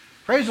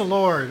Praise the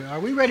Lord. Are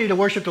we ready to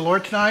worship the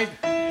Lord tonight?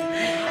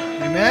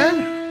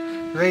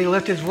 Amen? Ready to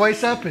lift his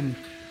voice up in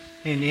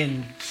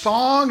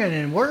song and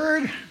in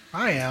word?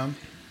 I am.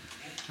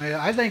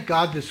 I thank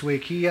God this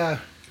week. He's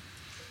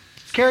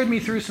carried me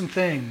through some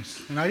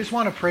things. And I just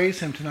want to praise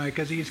him tonight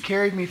because he's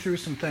carried me through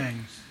some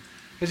things.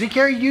 Has he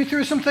carried you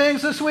through some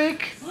things this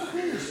week?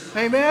 Amen?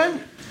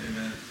 Amen.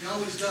 He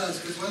always does,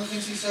 because one of the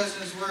things he says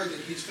in his word that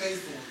he's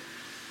faithful.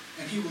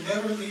 And he will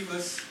never leave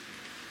us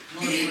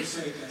nor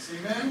forsake us.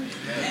 Amen?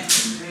 Amen.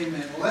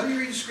 Amen. Well, let me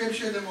read the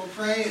scripture, then we'll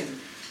pray, and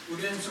we'll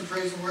get into some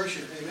praise and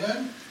worship.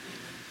 Amen?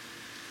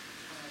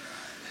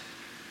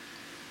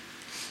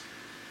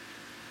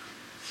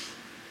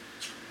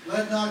 All right.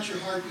 Let not your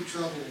heart be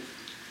troubled.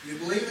 You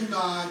believe in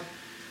God,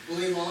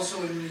 believe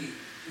also in me.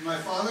 In my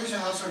Father's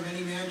house are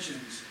many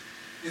mansions.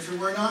 If it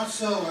were not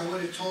so, I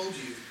would have told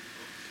you.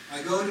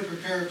 I go to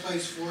prepare a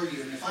place for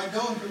you. And if I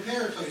go and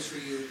prepare a place for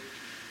you,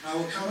 I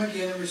will come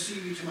again and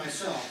receive you to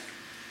myself.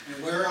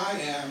 And where I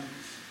am,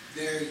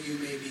 there you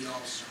may be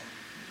also.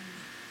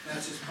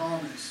 That's his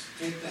promise.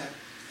 Take that,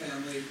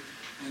 family,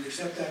 and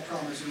accept that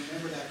promise. And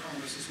remember that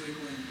promise this week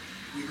when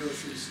you go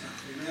through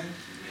stuff. Amen?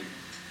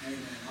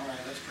 Amen. All right,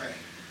 let's pray.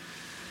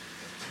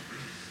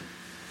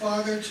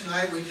 Father,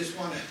 tonight we just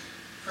want to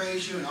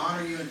praise you and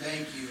honor you and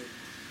thank you.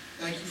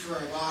 Thank you for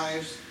our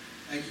lives.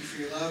 Thank you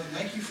for your love. And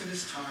thank you for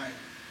this time.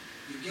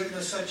 You've given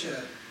us such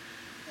a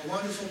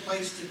wonderful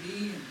place to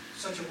be and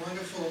such a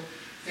wonderful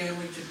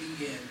family to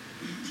be in.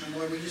 And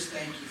Lord, we just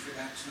thank you for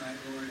that tonight,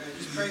 Lord. I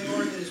just pray,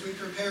 Lord, that as we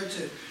prepare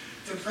to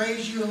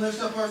praise you and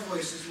lift up our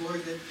voices,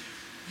 Lord, that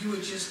you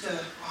would just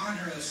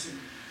honor us and,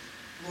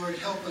 Lord,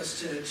 help us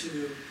to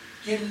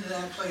get into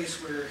that place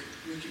where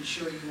we can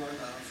show you our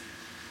love.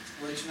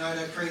 Lord, tonight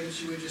I pray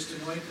that you would just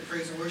anoint the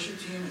praise and worship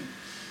team and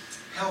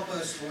help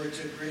us, Lord,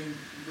 to bring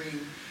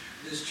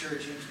this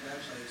church into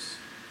that place.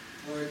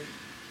 Lord,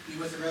 be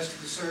with the rest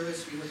of the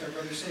service. Be with our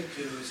brother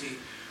Sekou as he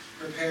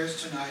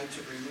prepares tonight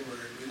to bring the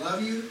word. We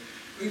love you.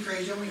 We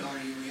praise you and we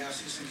honor you. We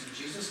ask these things in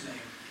Jesus'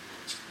 name.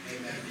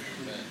 Amen.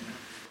 Amen.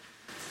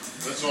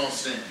 Let's all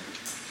stand.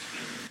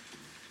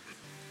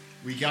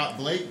 We got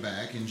Blake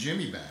back and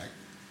Jimmy back,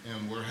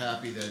 and we're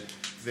happy that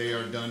they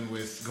are done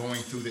with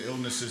going through the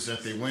illnesses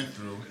that they went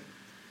through.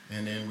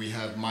 And then we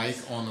have Mike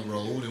on the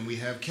road, and we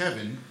have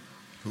Kevin,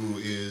 who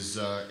is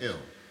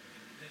ill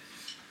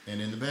and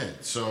in the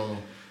bed.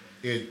 So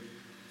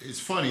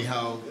it's funny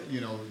how,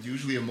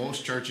 usually in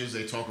most churches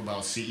they talk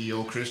about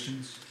CEO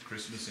Christians,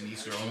 Christmas and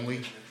Easter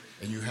only,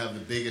 and you have the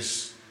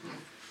biggest,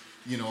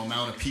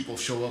 amount of people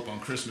show up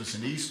on Christmas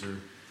and Easter.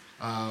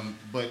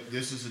 But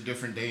this is a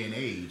different day and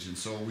age, and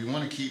so we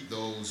want to keep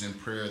those in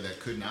prayer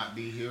that could not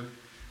be here,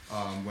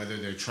 whether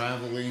they're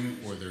traveling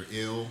or they're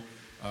ill.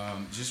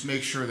 Just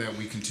make sure that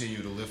we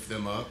continue to lift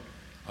them up.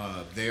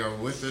 They are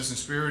with us in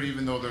spirit,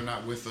 even though they're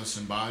not with us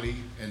in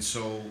body, and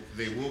so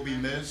they will be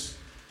missed.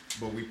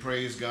 But we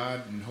praise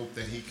God and hope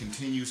that he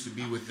continues to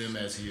be with them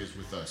as he is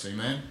with us.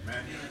 Amen?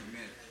 Amen.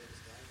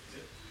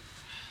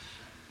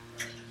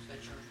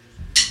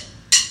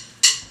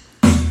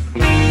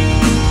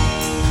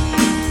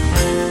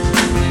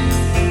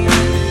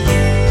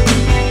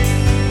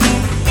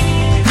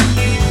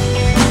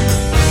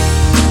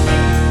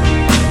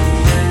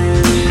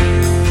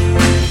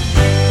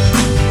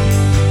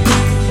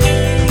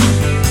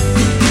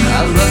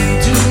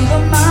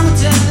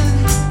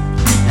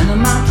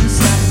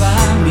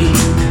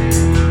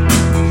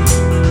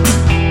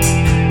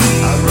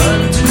 I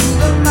run to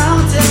the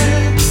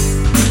mountain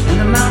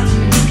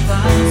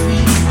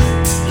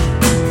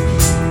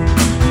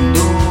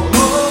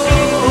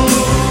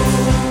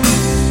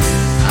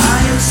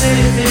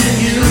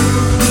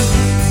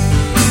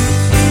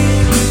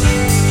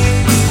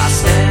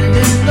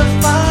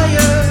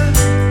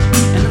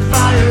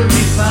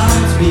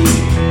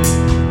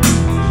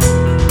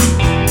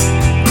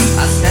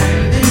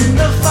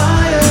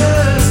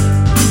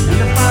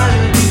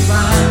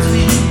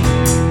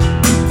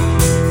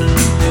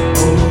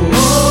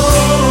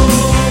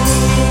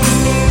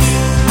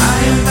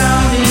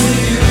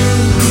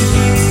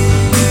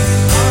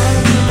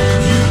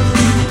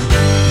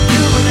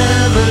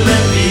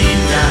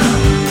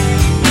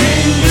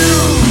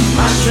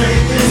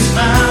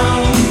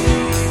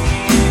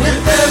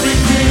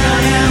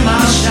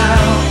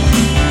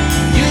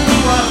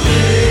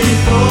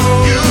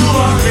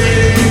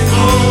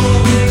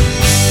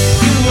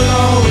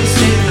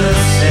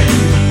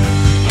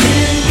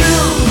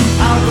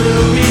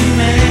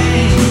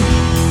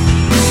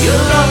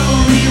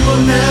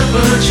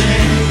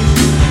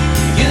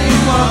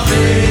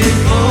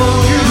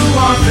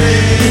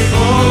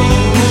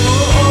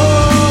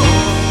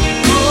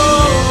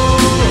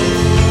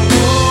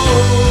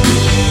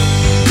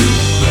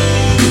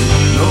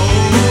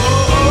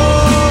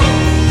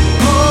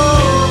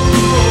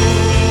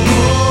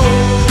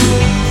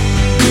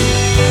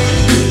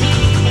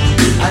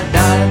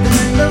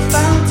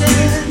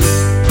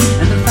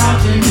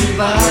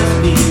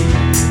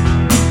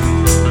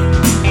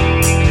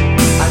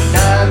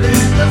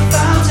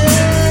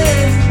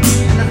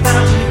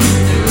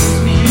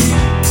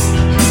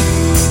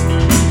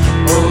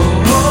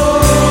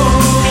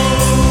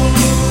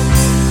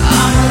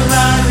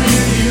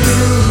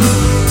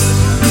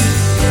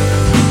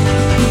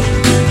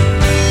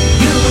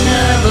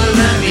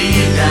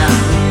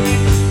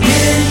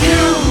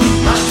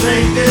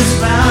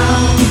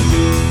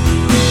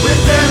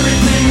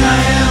I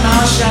am,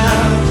 I'll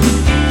shout.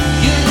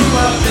 You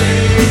are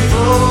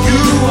faithful.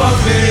 You are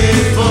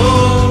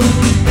faithful.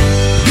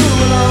 You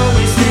will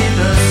always stay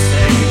the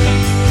same.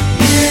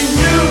 In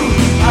you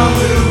I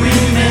will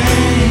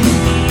remain.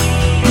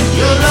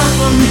 Your love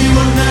for me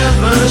will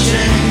never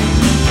change.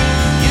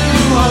 You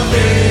are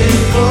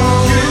faithful.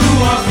 You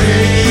are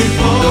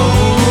faithful.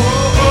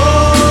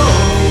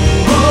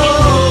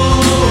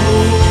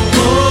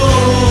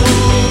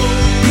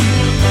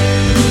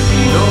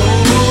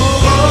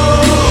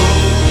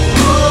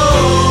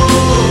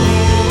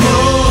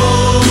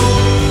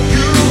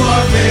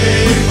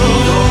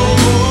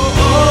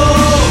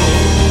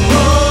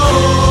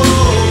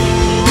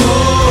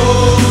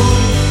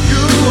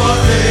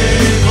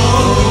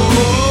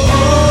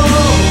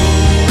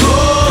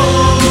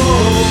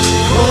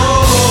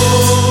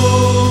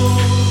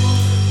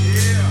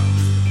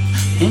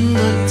 In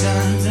good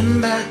times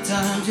and bad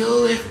times,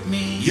 you're with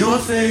me. You're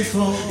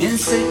faithful. In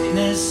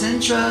sickness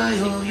and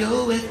trial,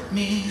 you're with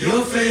me.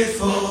 You're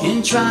faithful.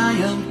 In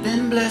triumph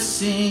and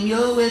blessing,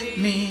 you're with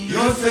me.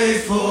 You're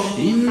faithful.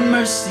 In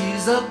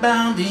mercies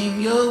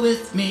abounding, you're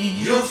with me.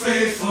 You're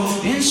faithful.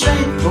 In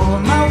strength for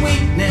my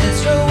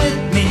weakness, you're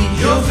with me.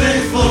 You're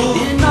faithful.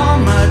 In all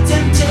my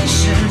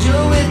temptations,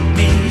 you're with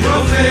me.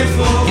 You're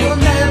faithful. You'll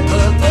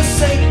never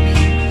forsake me.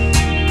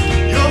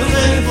 You're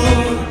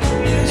faithful.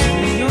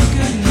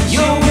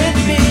 You're with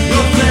me.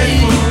 You're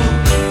faithful.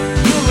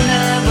 You will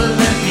never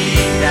let me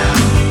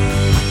down.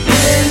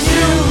 In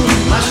you,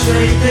 my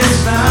strength is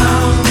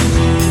found.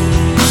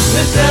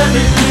 With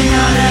everything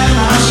I am,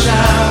 I'll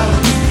shout.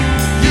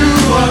 You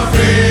are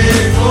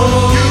faithful.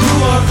 You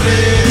are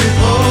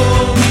faithful.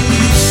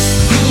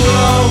 You will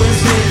always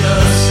be the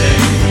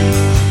same.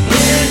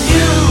 In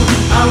you,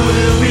 I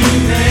will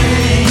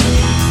remain.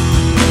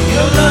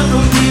 Your love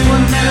for me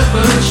will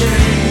never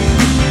change.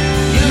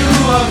 You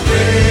are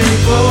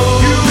faithful.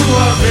 You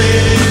are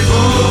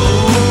faithful.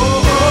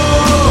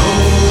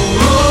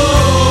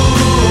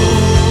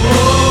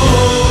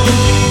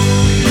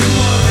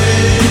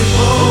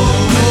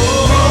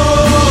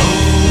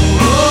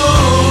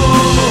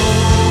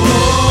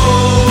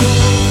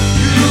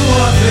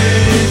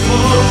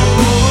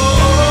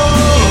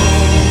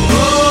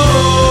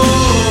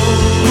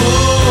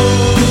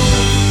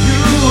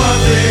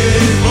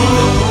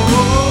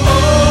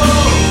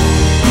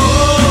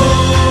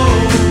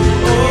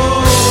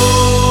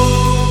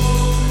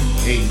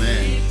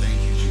 Amen. Thank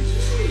you,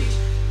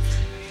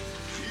 Jesus.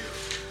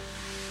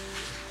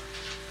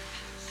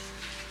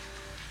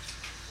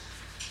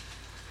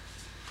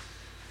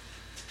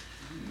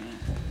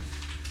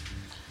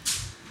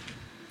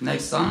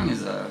 Next song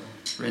is a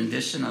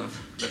rendition of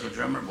Little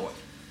Drummer Boy.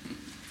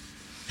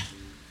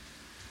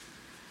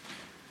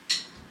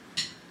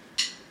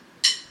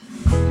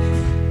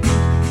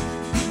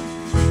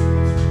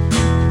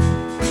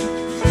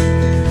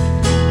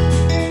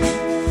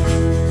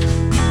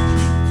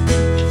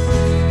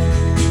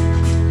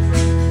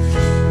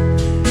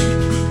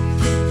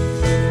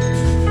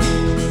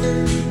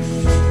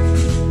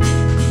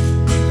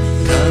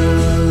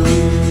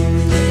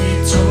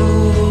 They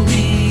told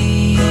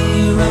me,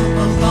 rum,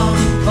 bum, bum,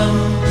 bum.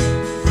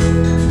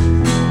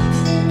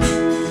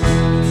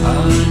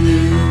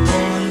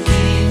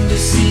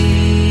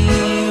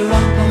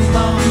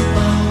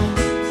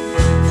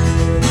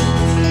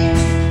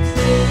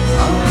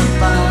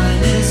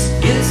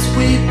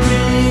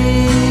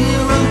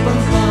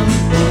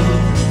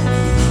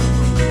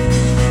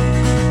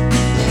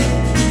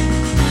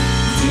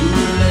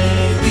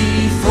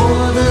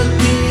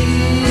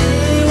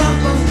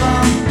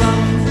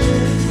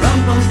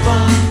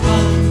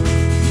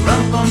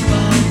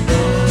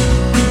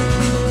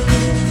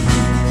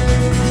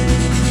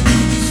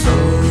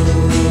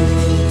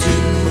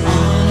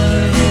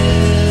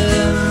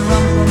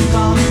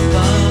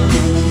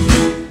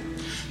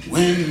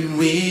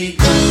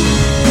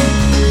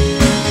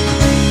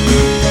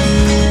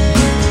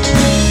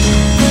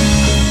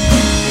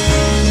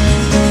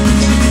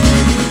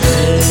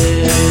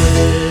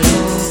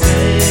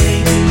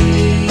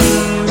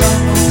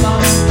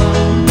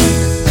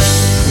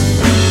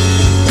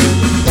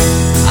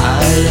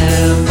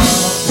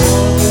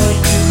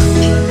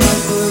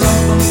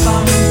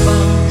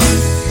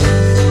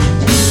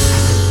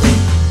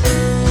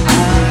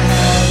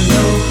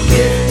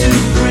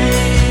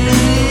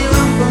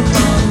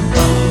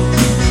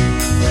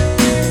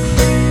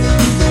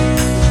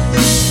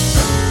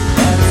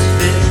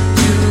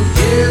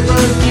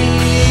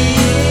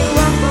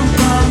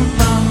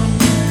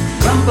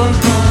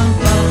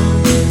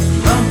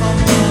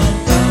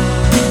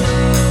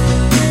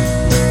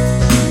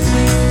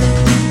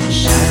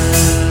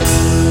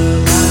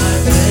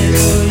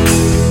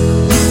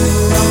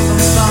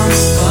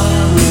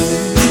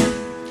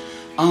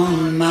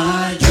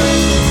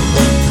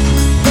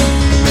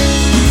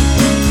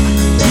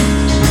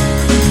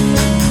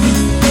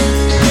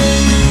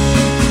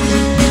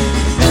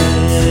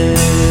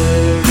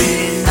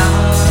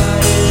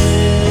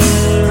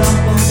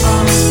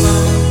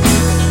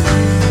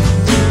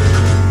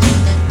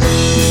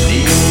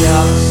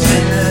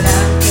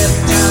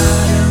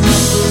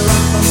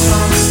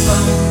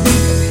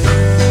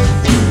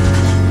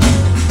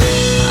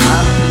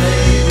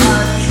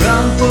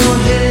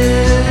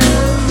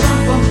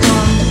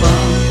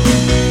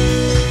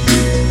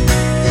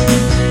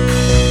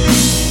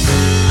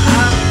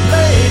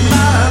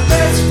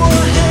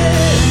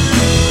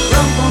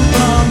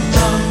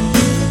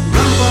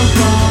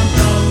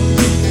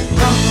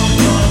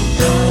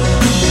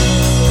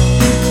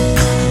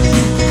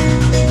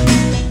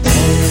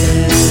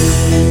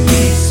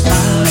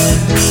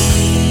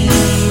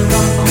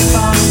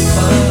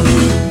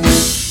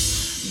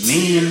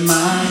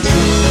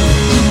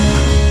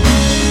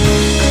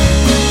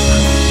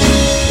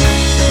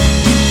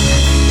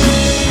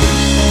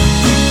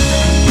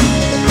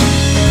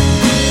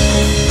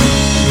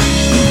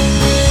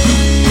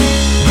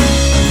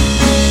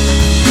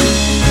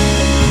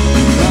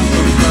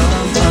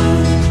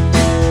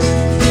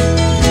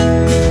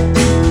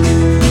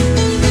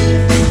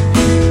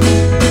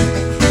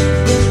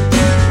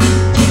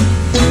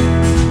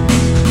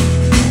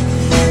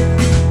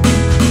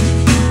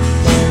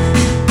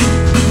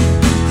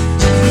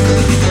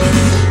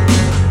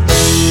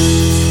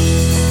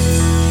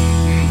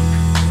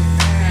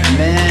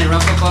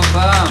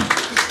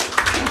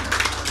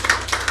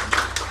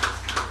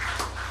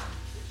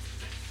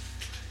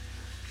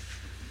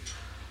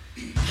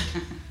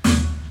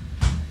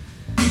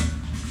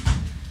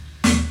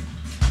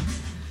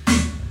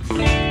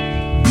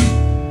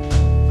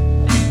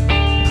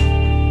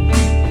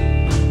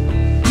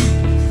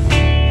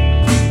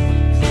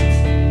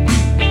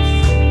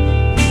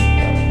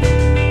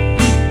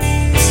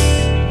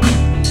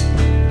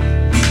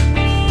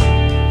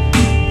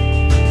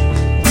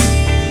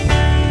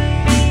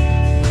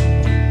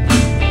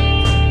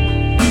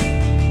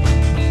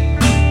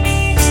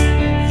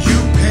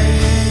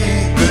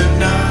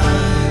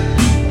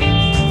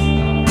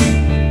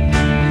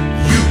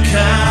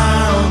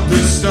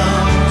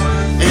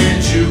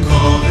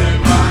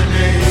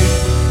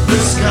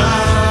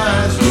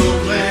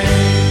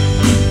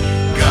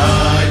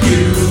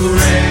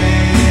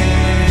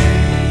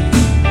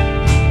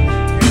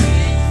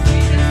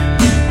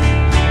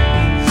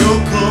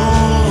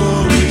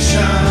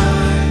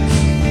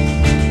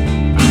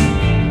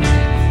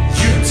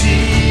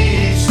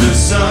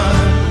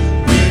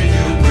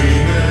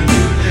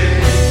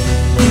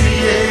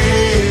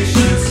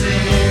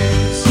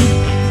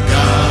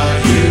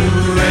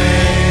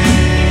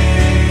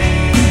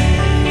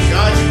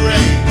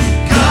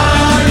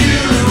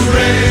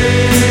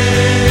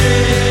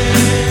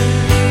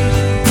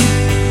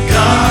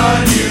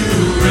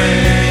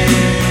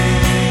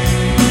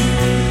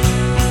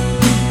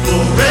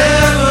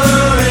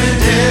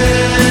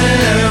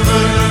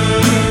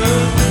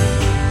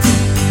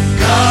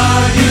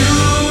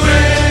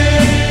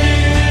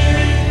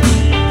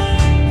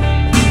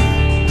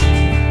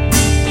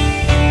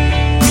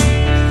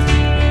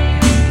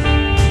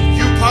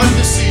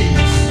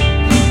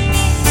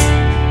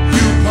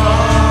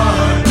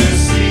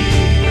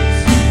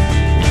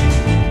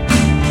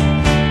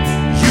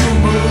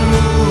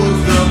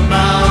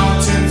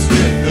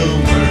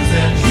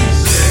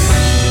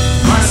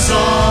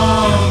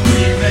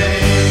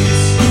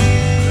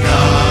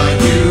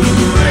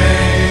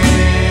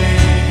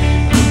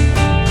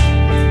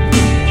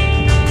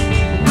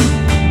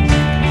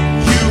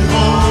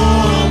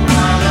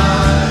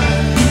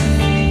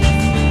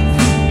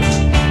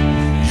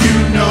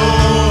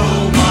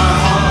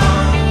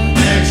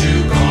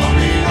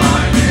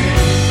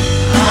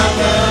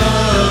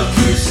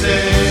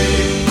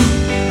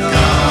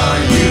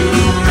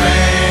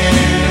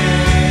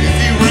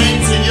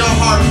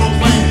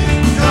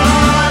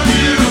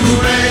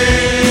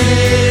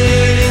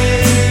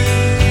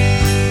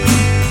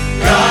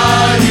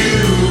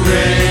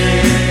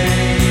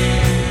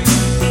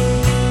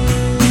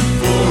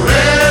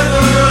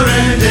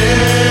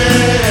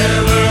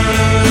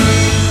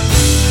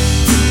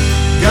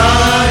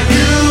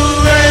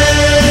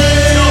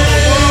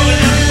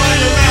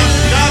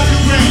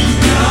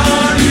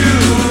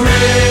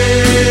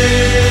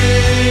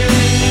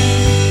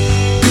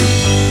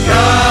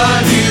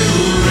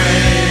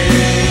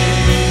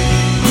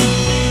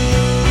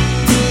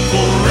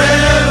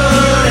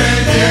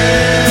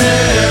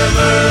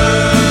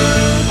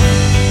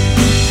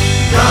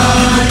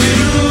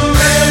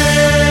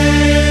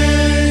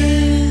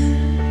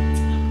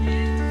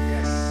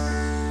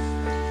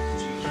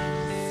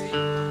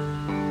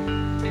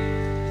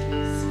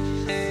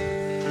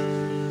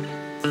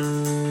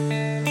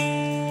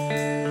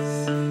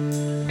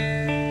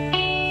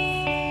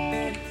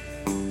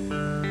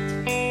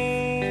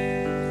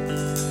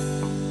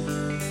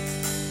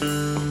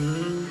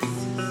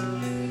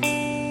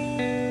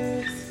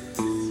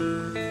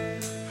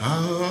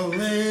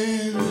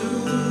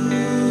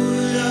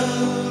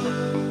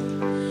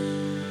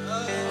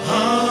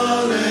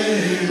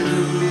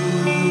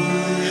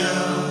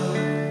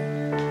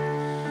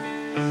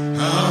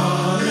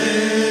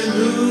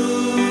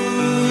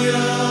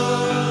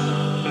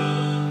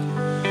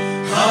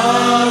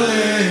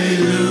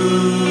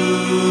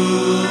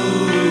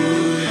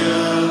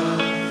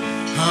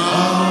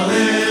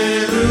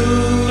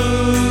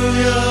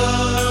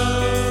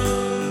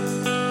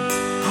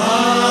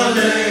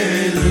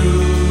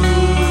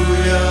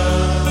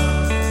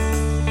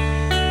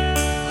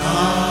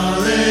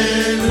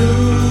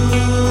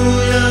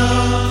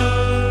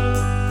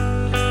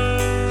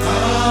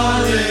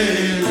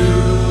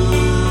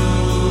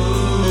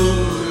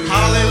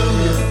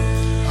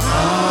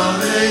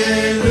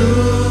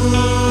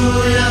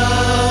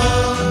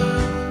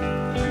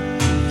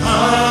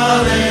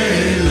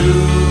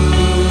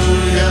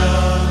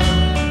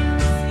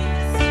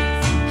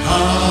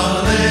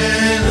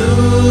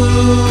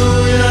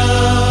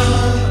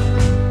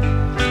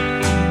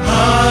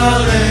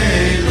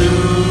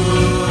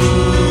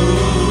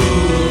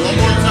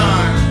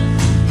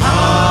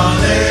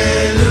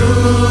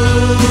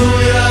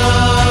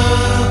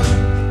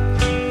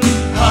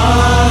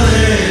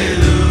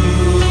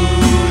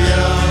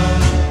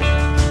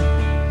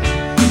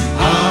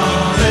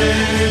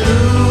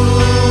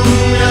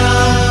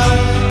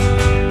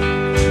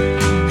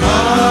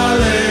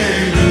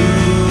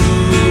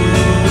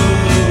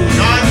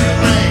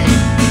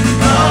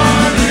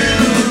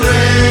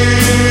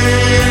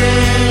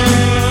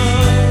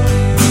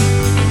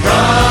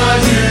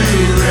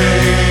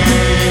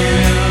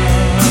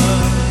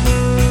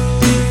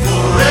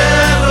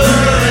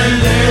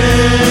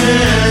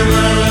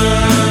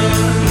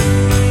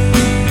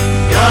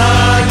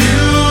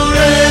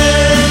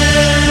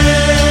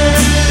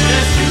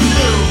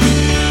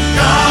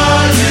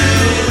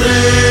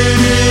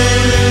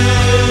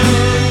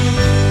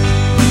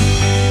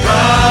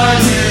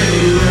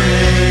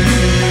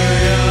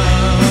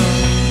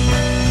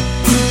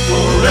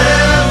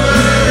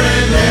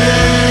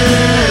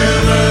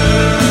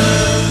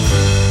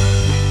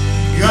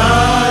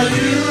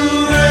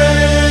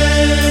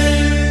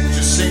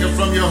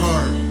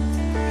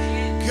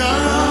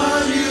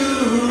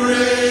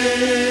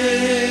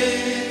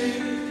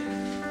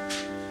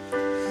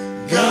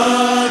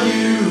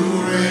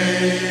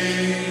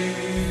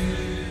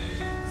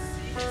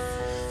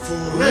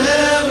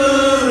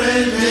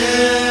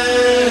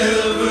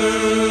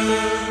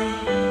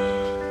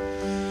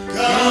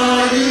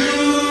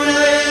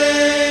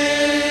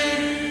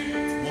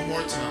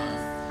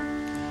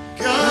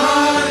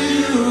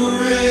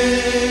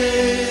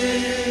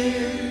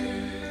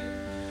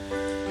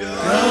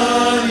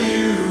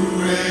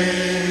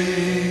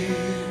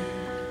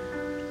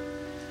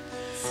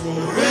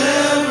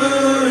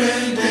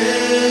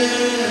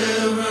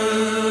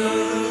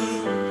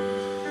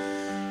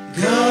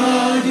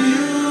 God,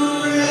 you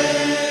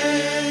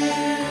reign.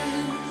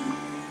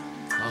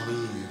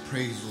 Hallelujah.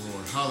 Praise the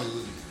Lord.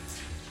 Hallelujah.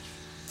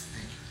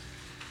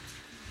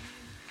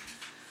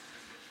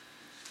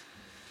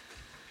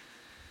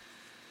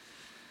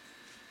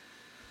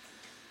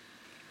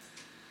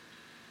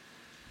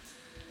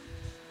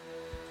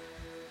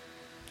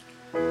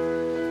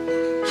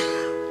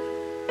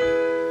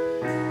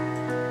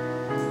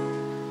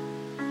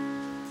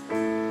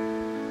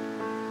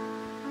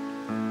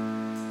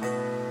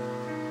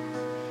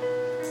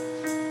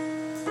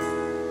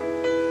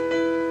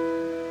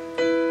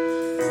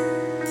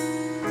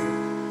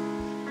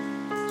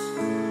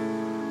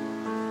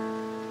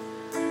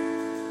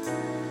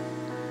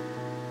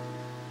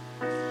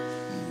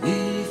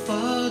 We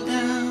fall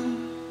down,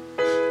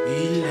 we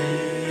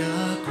lay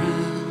our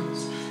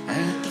crowns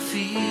at the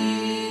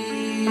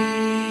feet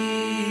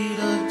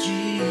of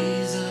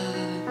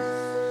Jesus.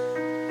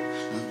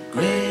 The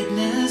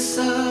greatness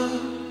of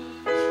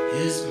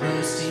His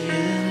mercy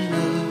and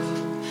love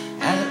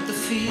at the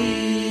feet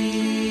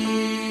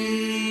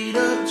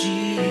of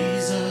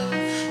Jesus.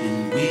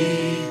 And we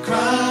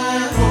cry,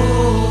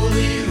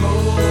 holy,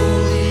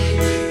 holy,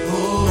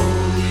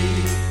 holy.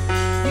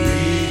 We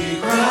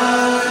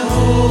cry,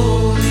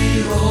 holy,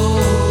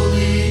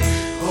 holy,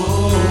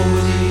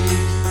 holy.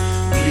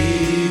 We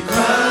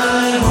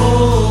cry,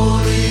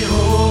 holy,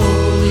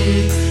 holy,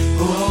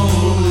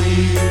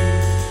 holy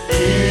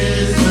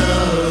is the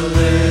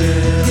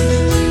Lamb.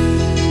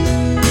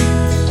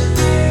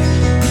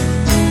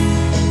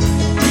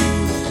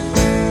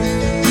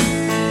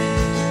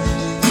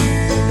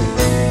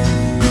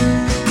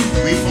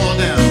 We fall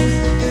down.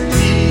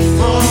 We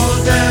fall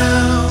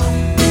down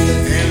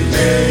and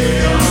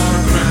lay our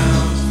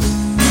crowns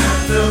at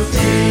the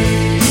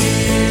feet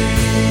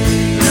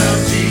of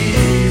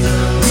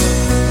Jesus.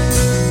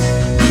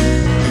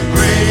 The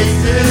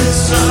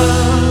greatness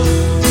of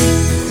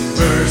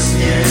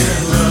mercy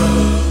and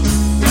love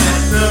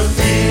at the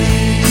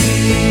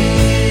feet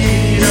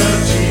of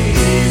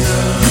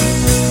Jesus.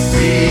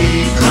 We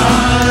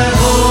cry,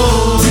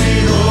 holy,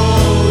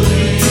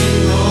 holy,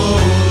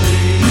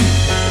 holy.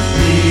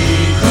 We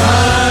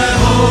cry,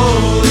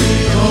 holy,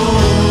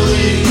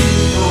 holy,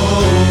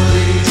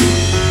 holy.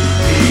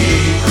 We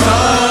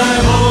cry,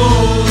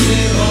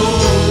 holy,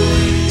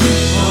 holy,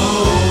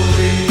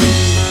 holy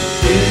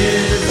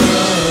is the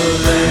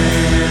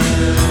Lamb.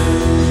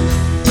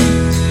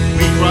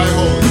 We cry,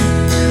 holy.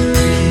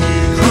 We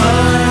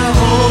cry,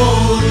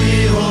 holy,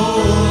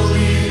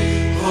 holy,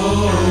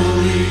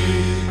 holy.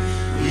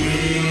 We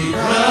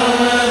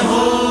cry,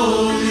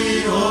 holy,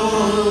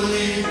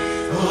 holy,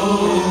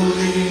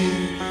 holy.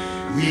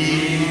 We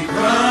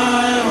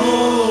cry,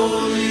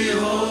 holy,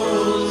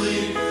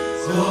 holy,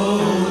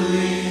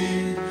 holy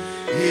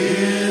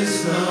is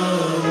the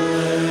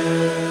Lamb.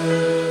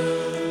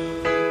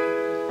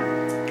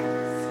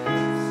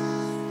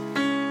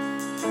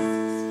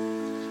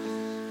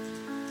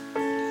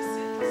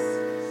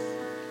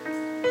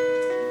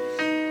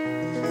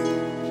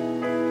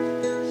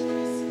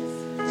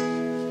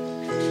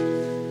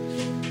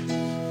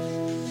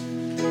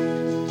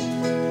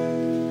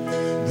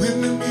 When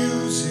the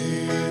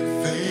music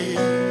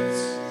fades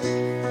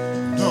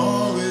and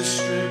all is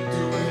stripped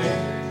away,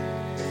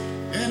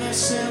 and I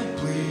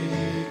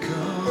simply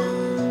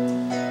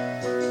come,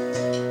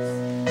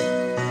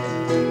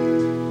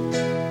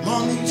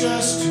 longing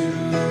just to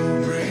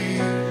bring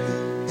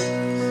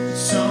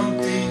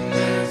something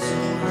that's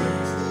on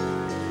earth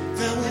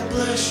that will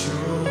bless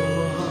your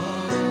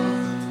heart.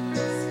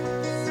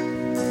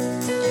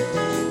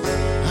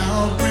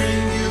 I'll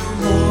bring you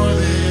more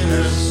than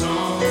a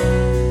song,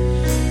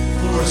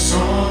 for a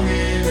song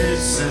in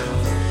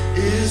itself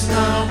is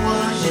not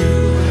what you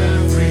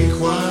have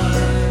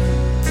required.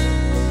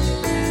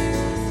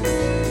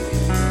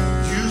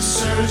 You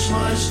search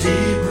much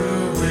deeper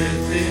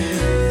within,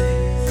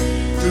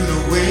 through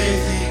the way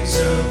things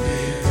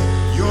appear.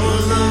 You're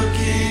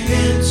looking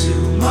into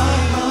my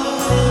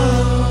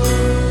heart.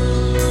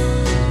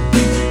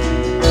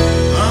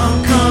 I'm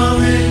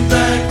coming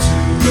back to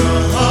the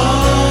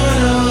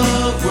heart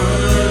of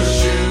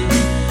worship,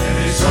 and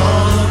it's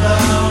all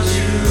about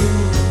you.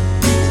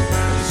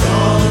 It's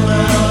all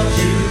about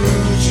you,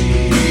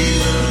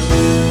 Jesus.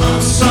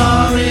 I'm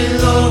sorry,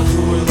 Lord,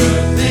 for the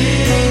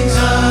things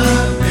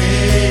I've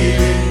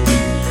made.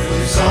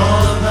 It's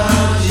all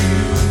about you.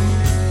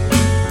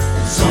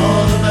 It's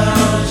all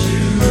about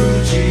you,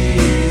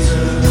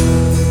 Jesus.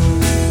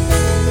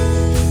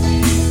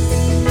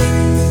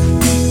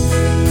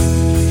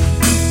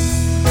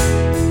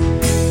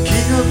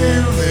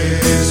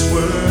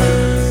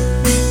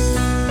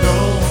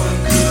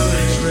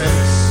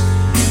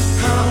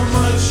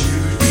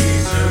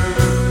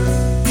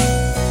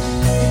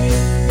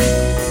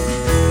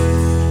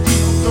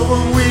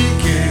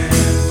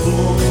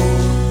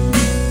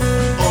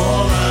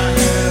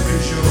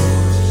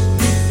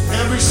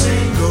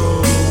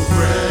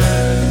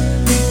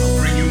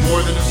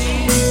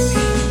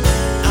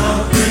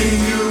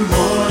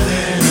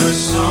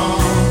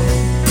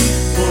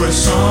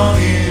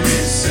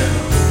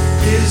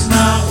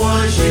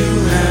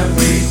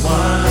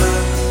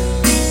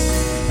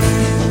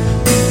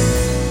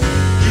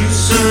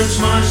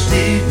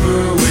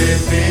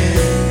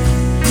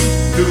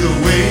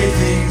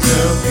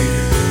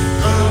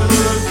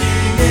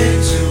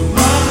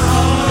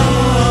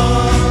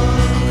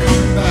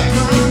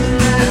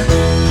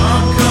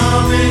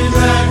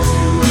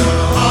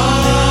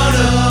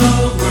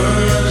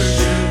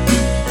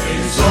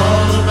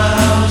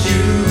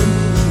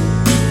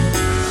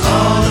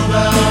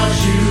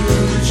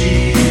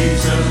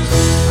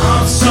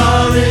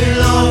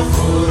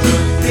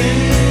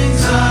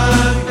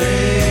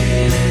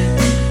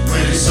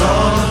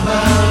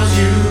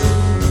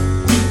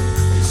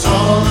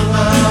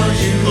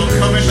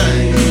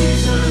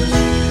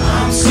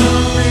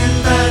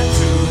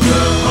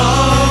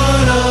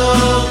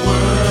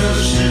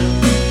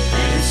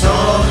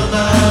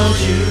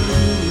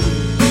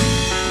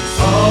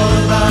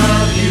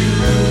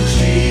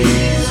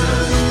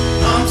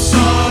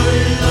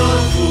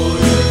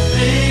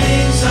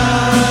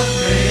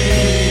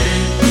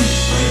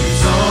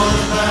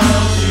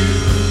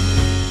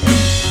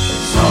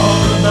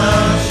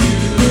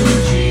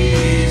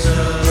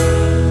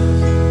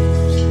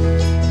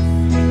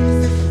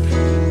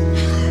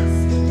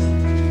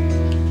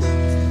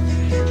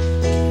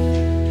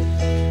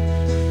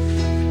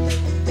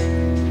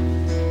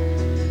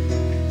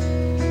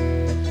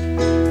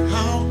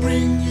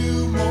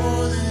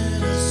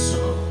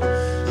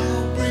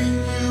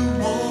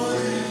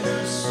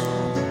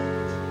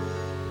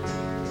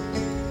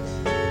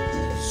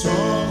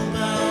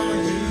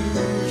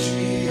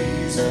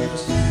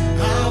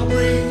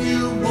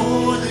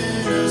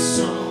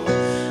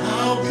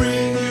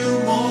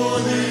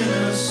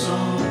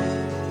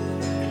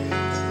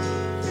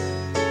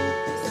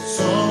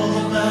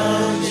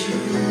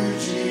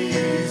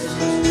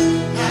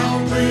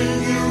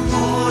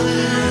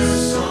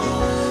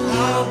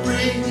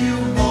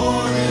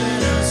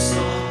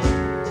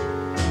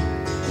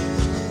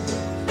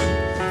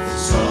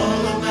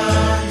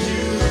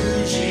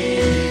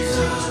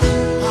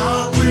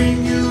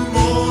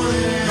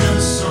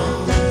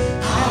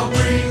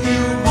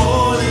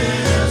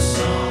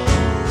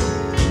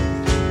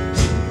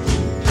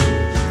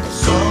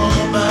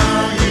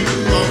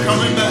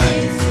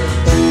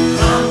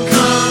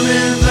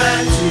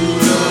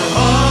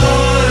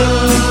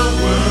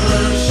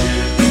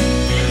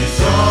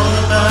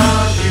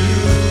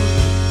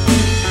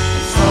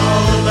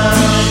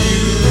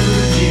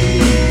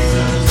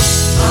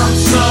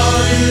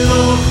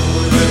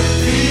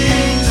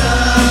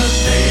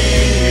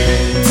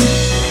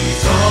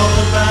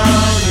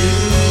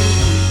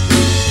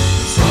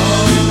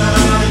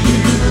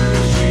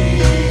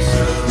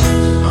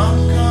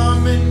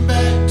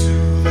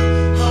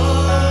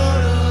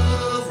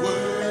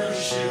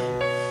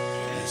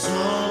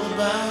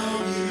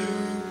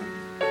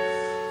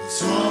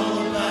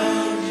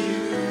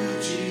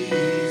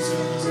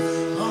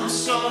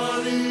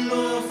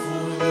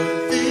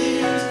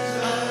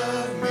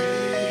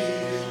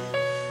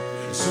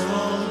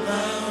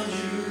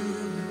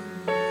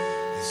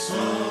 It's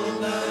all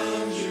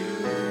about you,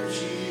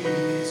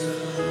 Jesus.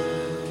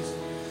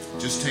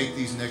 Just take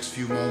these next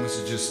few moments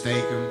and just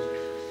thank him.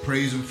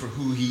 Praise him for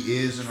who he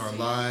is in our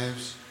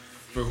lives,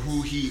 for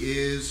who he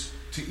is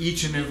to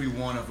each and every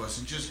one of us,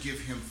 and just give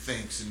him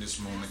thanks in this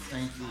moment.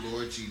 Thank you,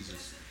 Lord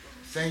Jesus.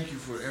 Thank you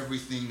for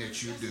everything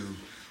that you do.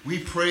 We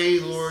pray,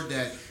 Lord,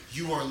 that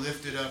you are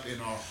lifted up in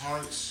our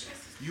hearts.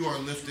 You are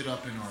lifted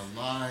up in our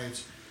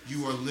lives.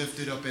 You are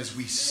lifted up as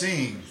we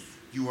sing.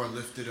 You are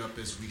lifted up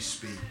as we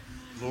speak.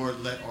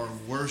 Lord, let our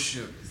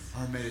worship,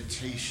 our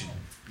meditation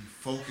be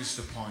focused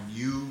upon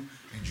you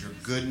and your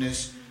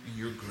goodness and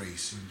your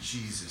grace. In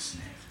Jesus'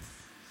 name.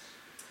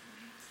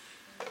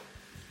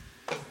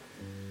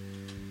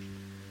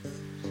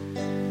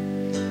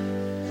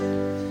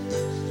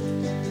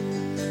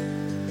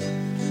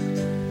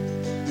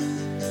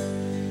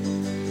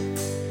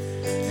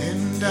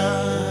 And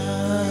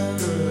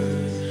I've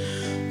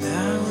heard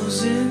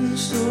thousand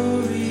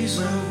stories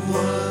of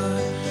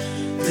what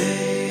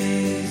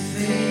they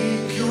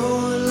think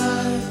you're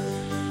like.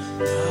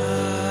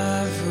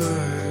 I've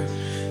heard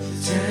the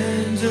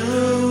tender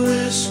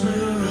whisper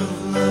of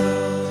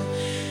love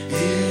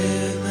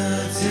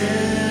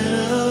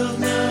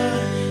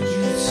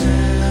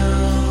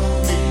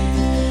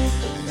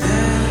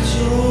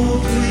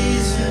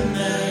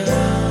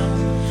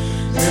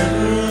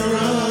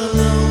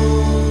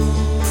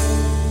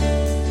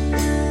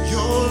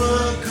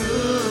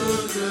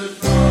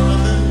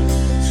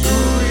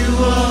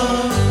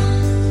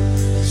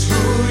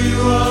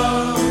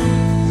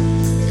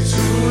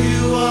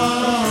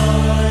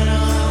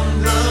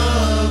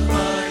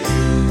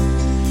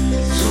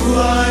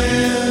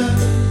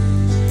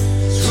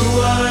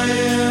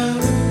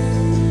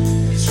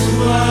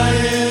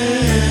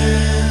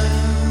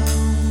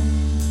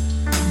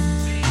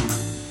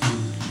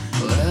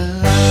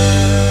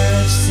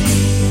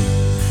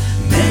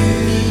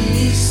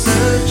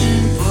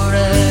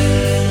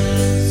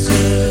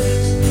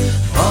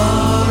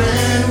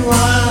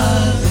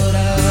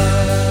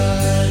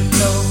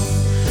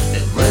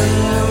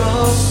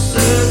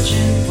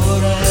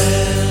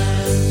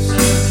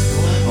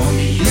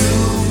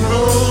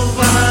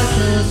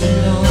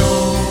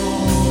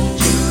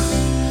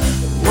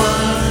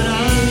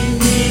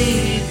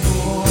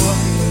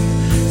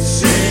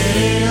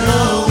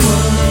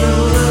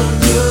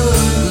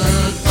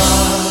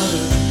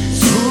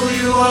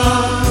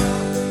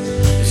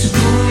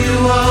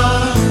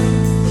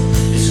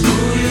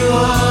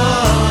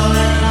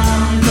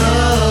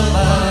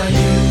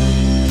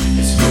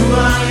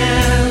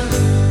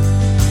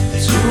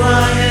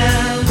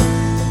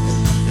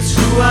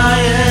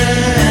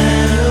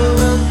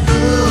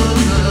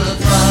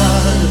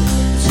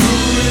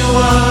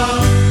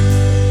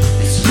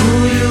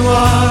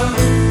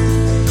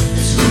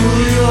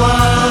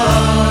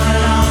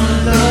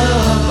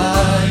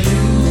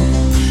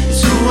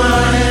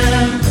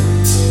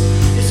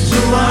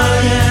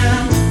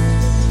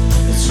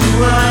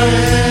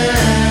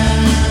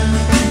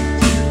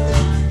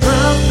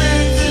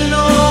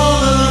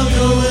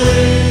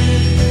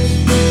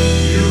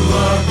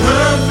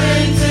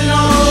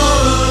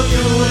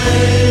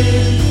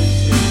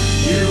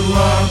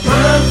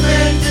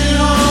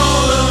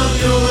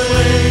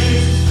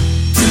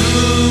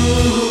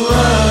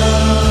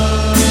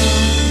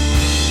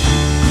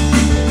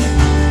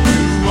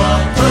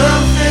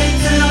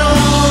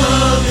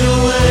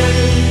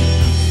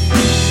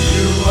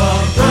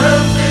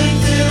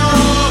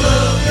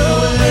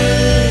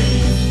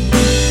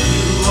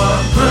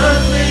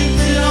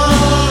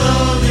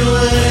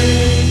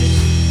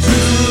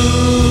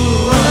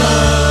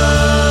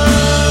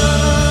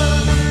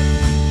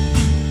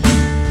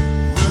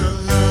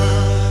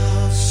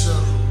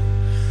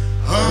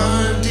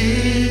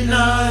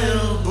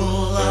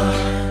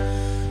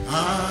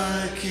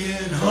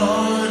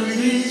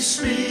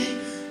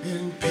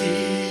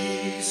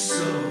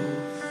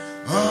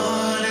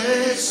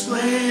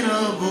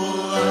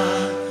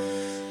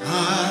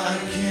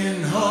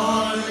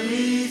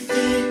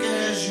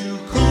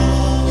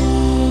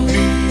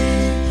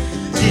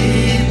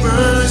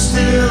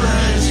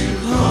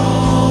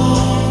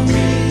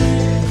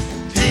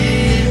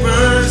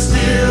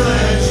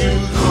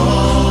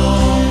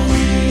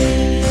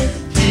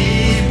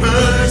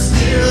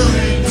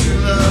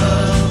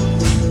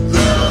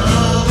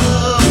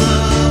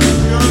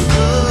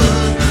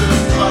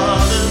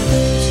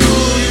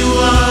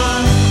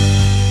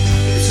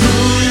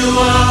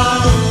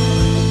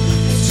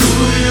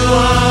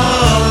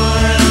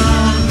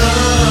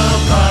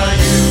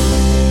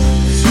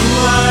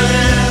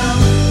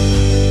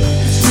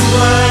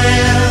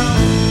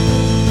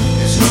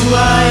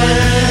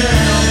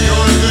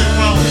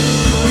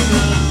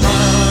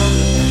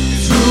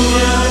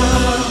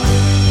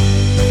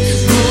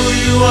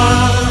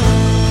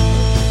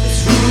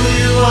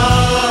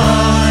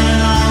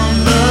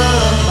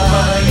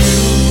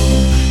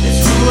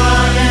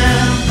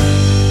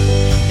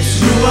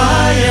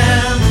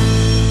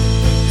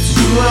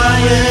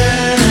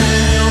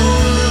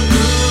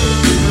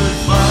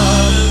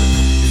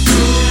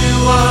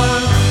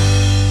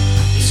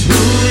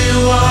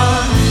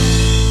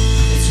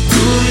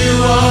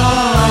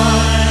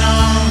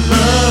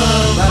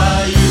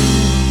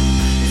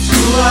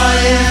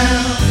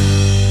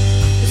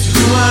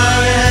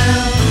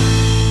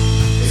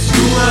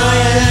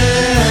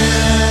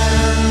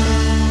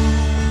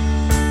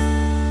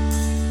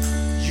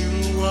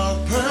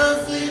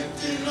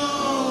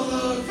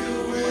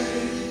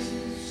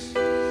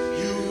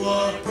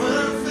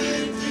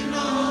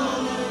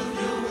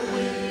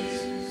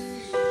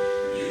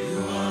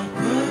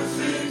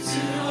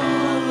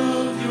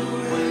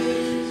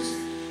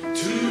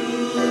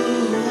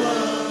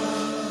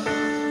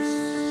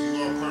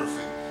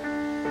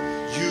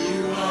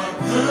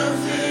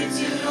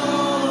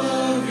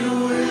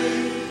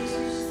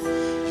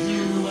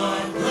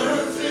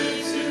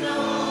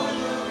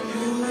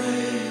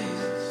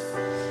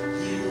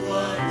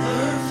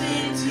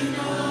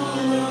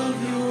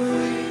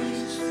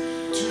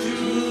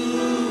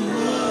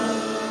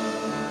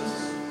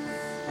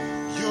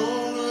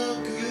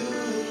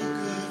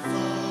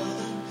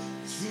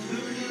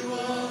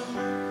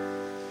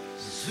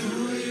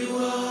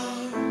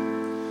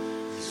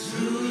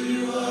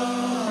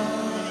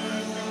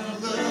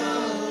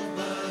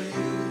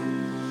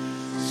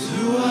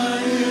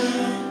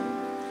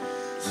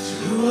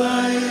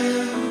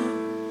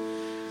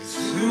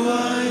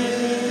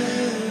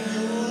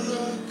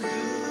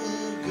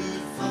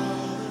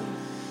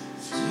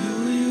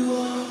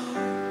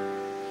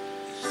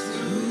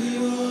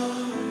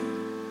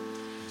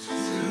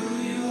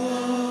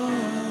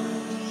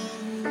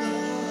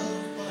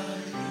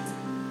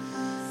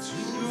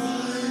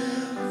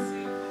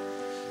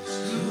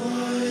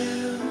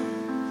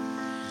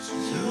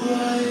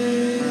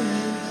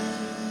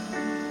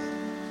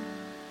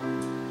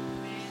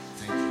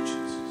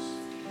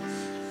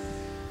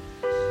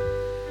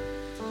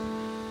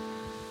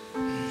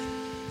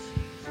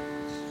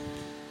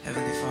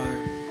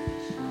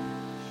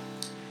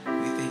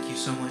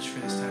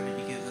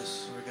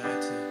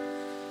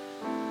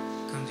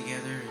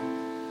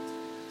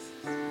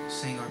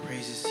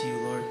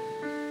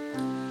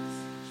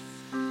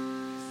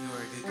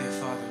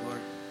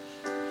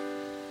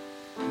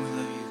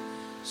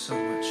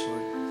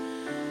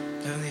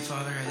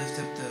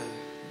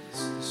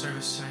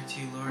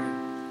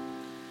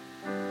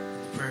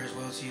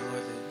to you, Lord,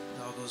 that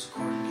it all goes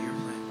according to your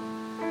plan.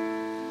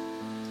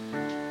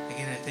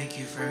 Again, I thank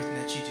you for everything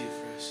that you do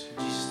for us.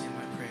 In Jesus' name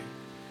I pray.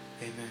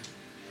 Amen.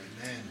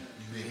 Amen.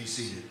 You may be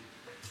seated.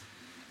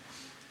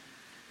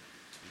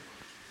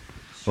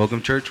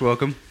 Welcome, church.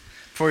 Welcome.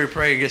 Before we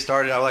pray and get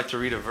started, I'd like to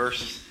read a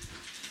verse.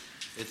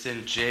 It's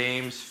in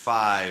James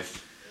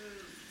 5.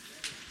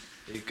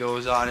 It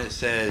goes on. It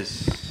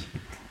says,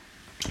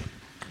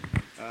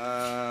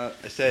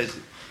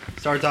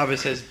 starts off, it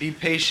says, "Be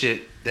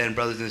patient then,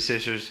 brothers and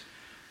sisters.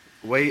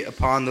 Wait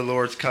upon the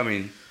Lord's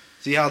coming.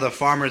 See how the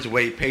farmers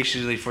wait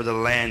patiently for the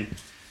land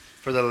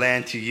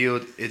to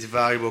yield its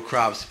valuable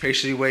crops,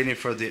 patiently waiting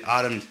for the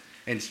autumn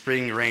and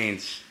spring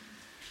rains.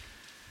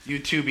 You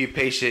too be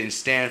patient and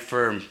stand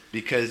firm,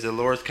 because the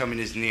Lord's coming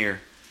is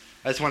near."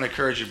 I just want to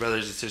encourage you,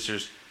 brothers and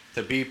sisters,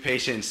 to be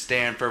patient and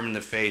stand firm in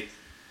the faith.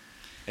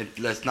 And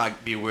let's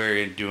not be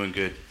weary in doing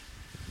good.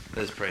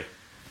 Let's pray.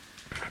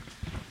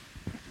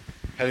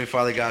 Heavenly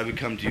Father God, we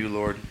come to you,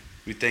 Lord.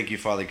 We thank you,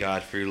 Father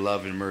God, for your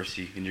love and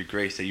mercy and your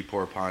grace that you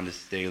pour upon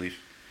us daily.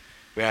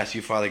 We ask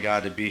you, Father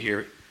God, to be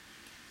here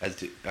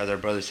as our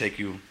brothers take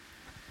you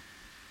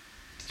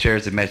to share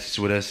the message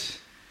with us,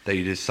 that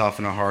you just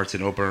soften our hearts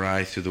and open our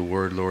eyes to the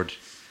word, Lord.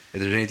 If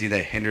there's anything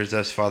that hinders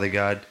us, Father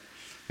God,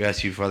 we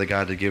ask you, Father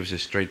God, to give us the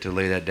strength to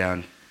lay that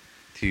down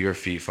to your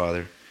feet,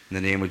 Father. In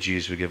the name of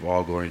Jesus, we give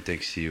all glory and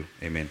thanks to you.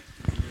 Amen.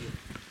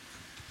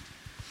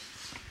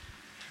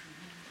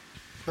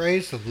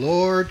 Praise the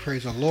Lord,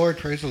 praise the Lord,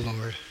 praise the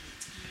Lord.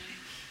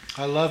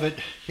 I love it,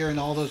 hearing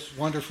all those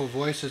wonderful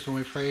voices when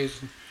we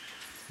praise and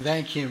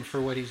thank him for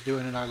what he's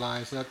doing in our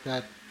lives.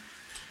 That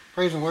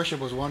praise and worship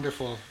was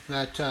wonderful.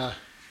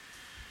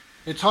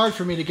 It's hard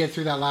for me to get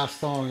through that last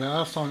song. That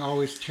last song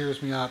always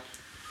tears me up,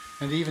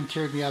 and it even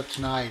teared me up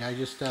tonight. I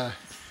just think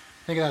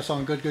of that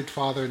song, Good, Good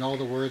Father, and all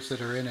the words that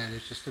are in it.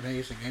 It's just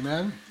amazing.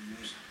 Amen?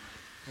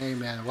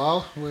 Amen.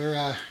 Well,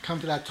 we're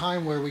come to that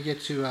time where we get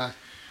to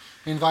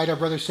invite our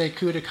brother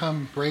Sekou to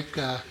come break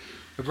the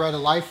bread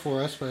of life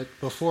for us. But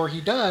before he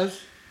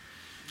does,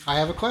 I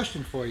have a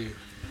question for you.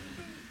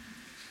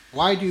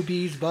 Why do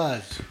bees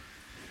buzz?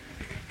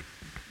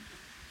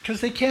 Because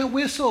they can't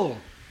whistle.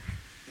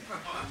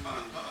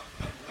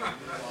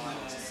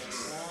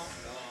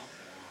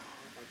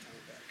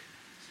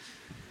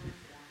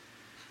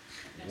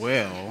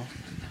 Well,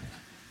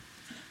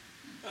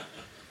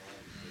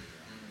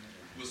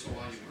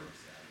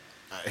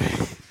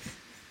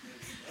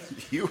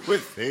 you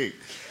would think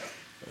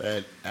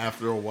that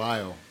after a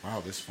while, wow,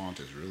 this font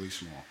is really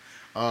small,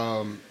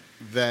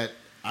 that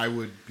I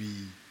would be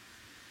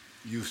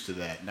used to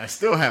that. And I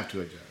still have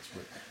to adjust,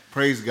 but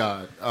praise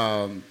God.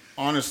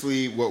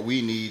 Honestly, what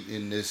we need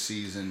in this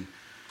season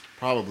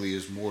probably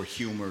is more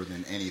humor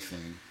than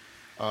anything.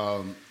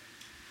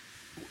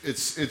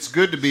 It's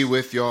good to be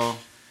with y'all,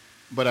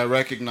 but I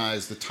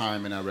recognize the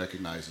time and I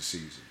recognize the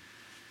season.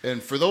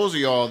 And for those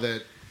of y'all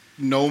that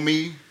know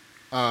me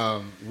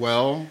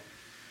well,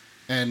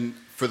 and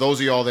for those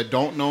of y'all that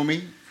don't know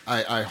me,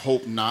 I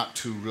hope not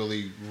to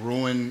really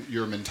ruin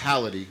your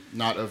mentality,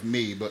 not of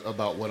me, but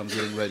about what I'm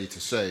getting ready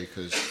to say,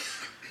 because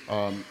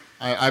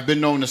I've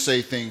been known to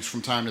say things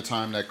from time to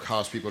time that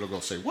cause people to go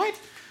say, what?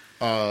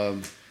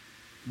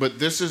 But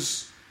this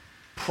is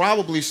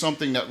probably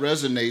something that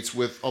resonates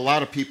with a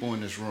lot of people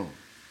in this room.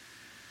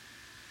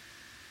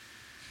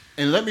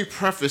 And let me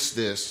preface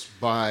this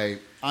by,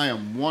 I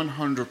am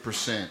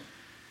 100%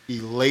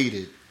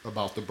 elated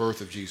about the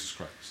birth of Jesus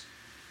Christ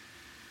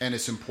and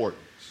its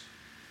importance.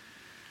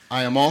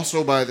 I am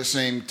also, by the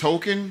same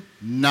token,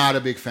 not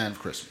a big fan of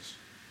Christmas.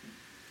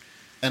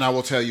 And I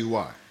will tell you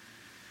why.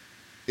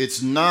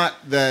 It's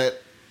not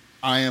that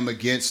I am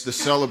against the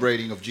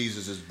celebrating of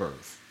Jesus'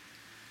 birth.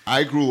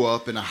 I grew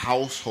up in a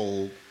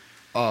household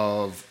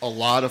of a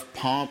lot of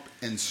pomp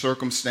and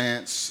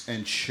circumstance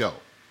and show,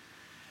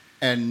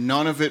 and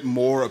none of it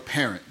more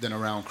apparent than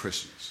around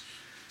Christmas.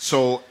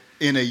 So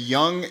at a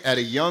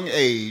young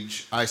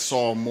age, I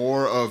saw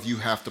more of, you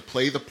have to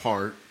play the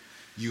part,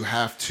 you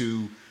have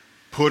to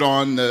put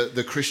on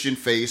the Christian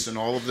face and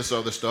all of this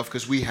other stuff,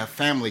 because we have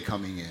family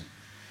coming in.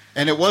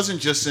 And it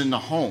wasn't just in the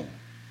home,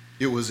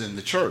 it was in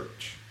the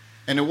church.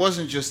 And it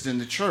wasn't just in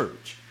the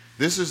church.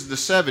 This is the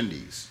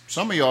 70s.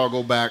 Some of y'all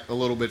go back a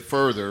little bit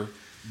further,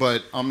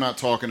 but I'm not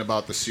talking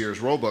about the Sears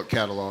Roebuck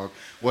catalog.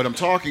 What I'm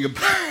talking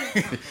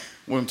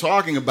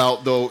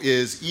about, though,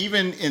 is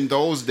even in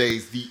those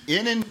days, the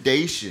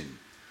inundation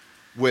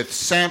with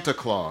Santa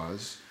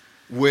Claus,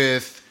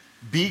 with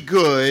Be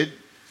Good,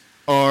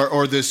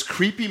 or this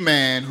creepy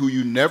man who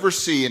you never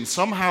see and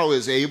somehow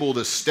is able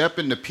to step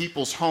into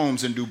people's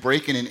homes and do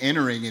breaking and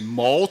entering in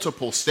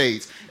multiple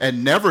states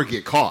and never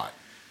get caught.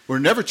 We're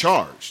never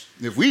charged.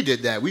 If we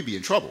did that, we'd be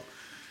in trouble.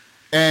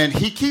 And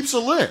he keeps a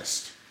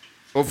list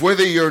of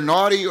whether you're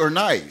naughty or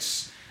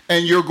nice.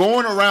 And you're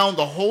going around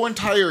the whole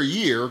entire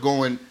year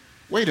going,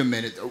 wait a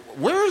minute,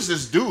 where is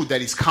this dude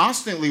that he's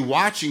constantly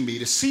watching me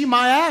to see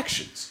my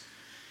actions?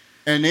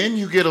 And then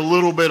you get a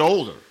little bit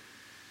older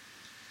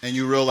and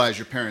you realize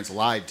your parents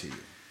lied to you.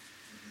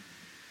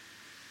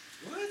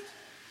 What?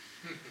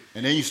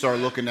 And then you start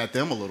looking at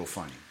them a little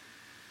funny.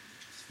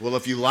 Well,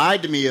 if you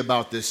lied to me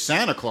about this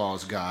Santa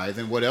Claus guy,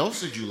 then what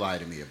else did you lie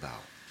to me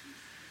about?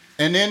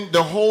 And then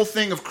the whole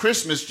thing of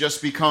Christmas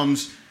just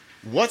becomes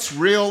what's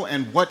real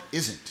and what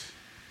isn't.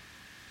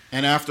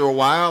 And after a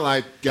while,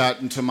 I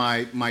got into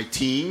my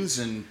teens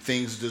and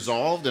things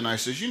dissolved. And I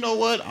said, you know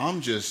what?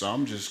 I'm just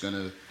going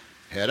to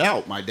head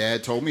out. My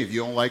dad told me, if you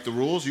don't like the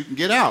rules, you can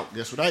get out.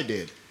 Guess what I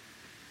did?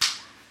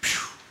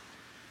 Phew.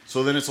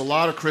 So then it's a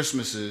lot of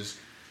Christmases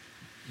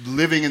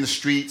living in the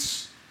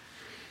streets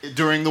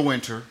during the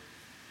winter.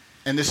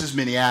 And this is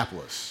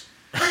Minneapolis.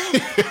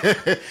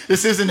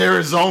 This isn't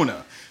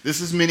Arizona. This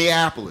is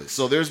Minneapolis.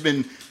 So there's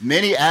been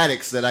many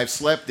attics that I've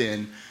slept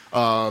in.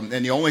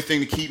 And the only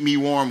thing to keep me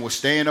warm was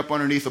staying up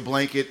underneath a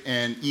blanket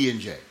and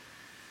E&J.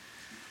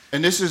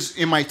 And this is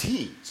in my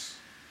teens.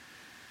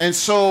 And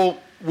so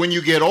when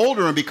you get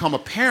older and become a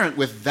parent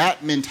with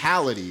that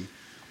mentality,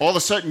 all of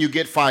a sudden you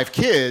get 5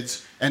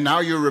 kids, and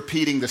now you're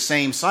repeating the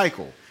same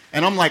cycle.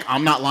 And I'm like,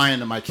 I'm not lying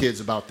to my kids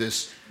about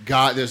this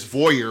guy, this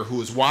voyeur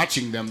who is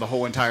watching them the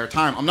whole entire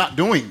time. I'm not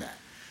doing that.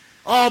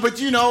 Oh,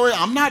 but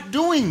I'm not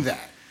doing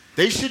that.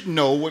 They should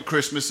know what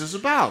Christmas is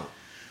about.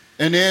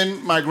 And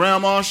then my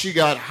grandma, this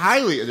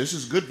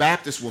is a good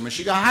Baptist woman,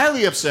 she got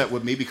highly upset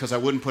with me because I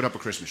wouldn't put up a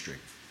Christmas tree.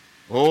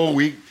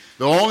 The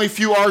only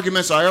few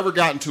arguments I ever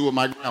got into with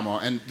my grandma,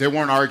 and there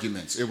weren't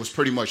arguments. It was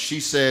pretty much she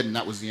said, and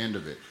that was the end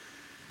of it.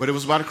 But it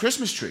was about a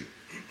Christmas tree.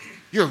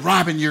 You're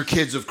robbing your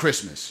kids of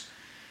Christmas.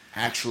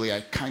 Actually,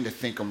 I kind of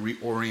think I'm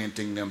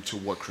reorienting them to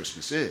what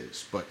Christmas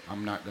is, but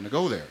I'm not going to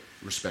go there.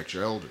 Respect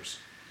your elders.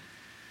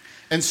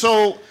 And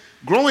so,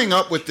 growing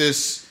up with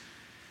this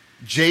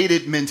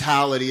jaded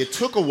mentality, it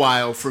took a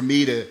while for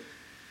me to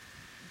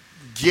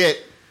get,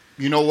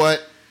 you know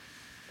what?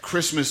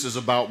 Christmas is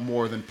about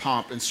more than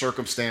pomp and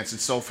circumstance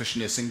and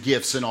selfishness and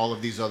gifts and all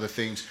of these other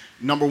things.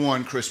 Number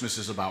one, Christmas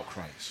is about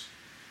Christ.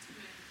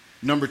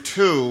 Number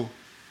two,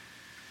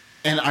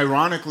 and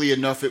ironically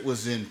enough, it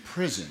was in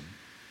prison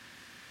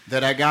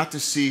that I got to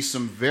see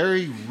some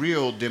very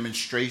real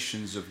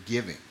demonstrations of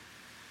giving.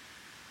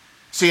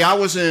 See, I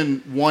was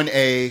in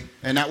 1A,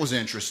 and that was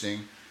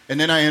interesting. And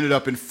then I ended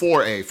up in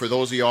 4A, for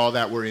those of y'all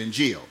that were in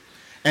GEO.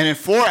 And in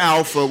 4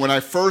 Alpha, when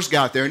I first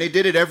got there, and they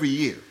did it every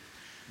year,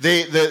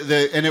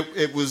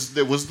 it was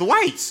the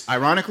whites.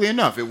 Ironically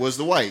enough, it was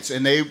the whites,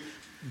 and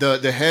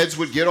the heads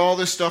would get all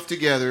this stuff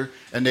together,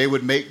 and they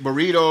would make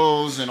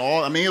burritos and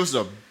all. I mean, it was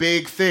a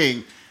big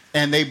thing,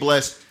 and they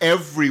blessed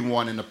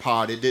everyone in the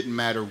pod. It didn't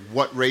matter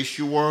what race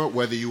you were,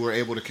 whether you were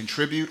able to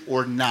contribute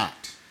or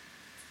not.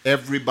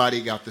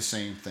 Everybody got the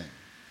same thing.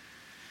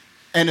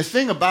 And the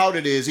thing about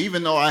it is,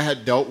 even though I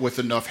had dealt with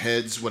enough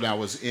heads when I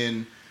was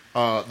in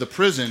the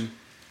prison,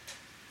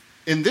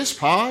 in this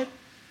pod,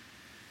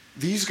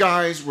 these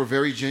guys were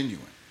very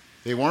genuine.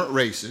 They weren't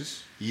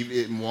racist.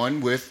 Even one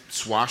with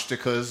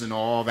swastikas and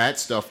all that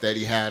stuff that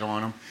he had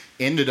on him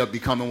ended up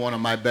becoming one of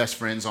my best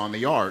friends on the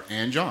yard,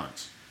 and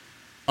John's.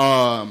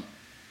 And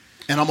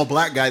I'm a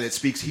black guy that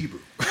speaks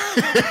Hebrew.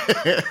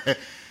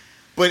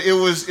 But it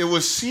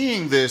was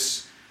seeing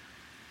this,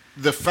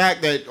 the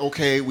fact that,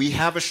 okay, we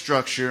have a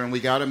structure and we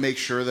got to make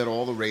sure that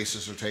all the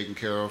races are taken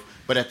care of,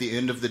 but at the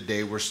end of the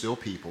day, we're still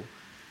people.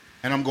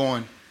 And I'm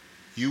going,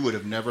 you would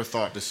have never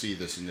thought to see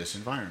this in this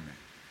environment.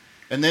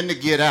 And then to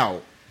get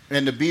out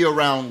and to be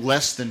around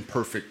less than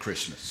perfect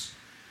Christmas.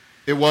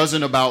 It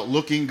wasn't about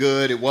looking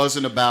good. It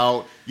wasn't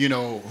about,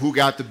 who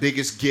got the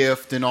biggest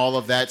gift and all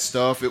of that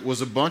stuff. It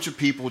was a bunch of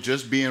people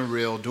just being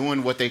real,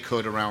 doing what they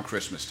could around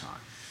Christmas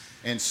time.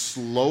 And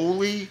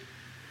slowly,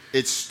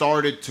 it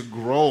started to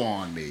grow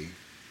on me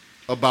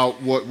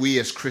about what we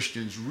as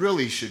Christians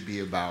really should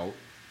be about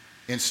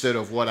instead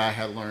of what I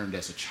had learned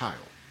as a child.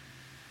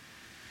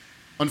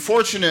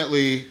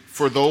 Unfortunately,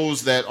 for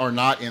those that are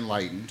not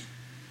enlightened,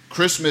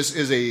 Christmas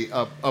is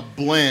a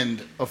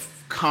blend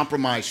of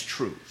compromised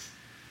truth,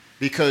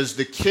 because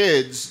the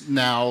kids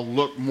now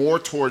look more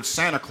towards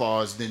Santa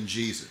Claus than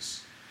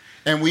Jesus.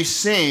 And we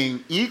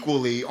sing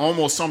equally,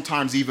 almost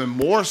sometimes even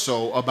more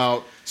so,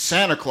 about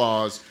Santa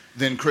Claus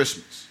than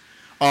Christmas.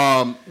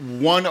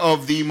 One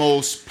of the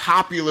most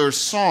popular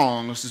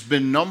songs has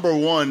been number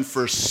one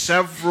for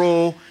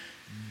several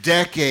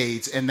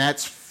decades, and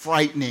that's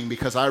frightening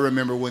because I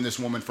remember when this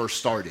woman first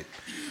started.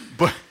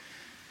 But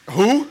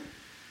who?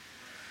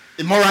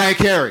 Mariah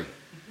Carey.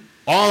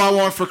 All I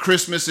Want for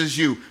Christmas Is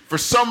You. For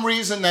some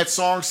reason, that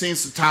song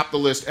seems to top the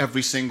list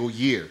every single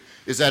year.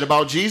 Is that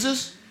about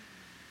Jesus?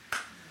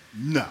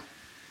 No.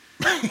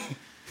 I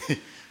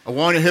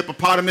Want a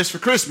Hippopotamus for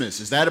Christmas.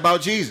 Is that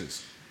about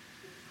Jesus?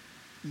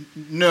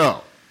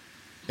 No.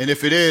 And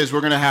if it is,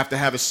 we're going to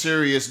have a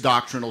serious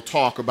doctrinal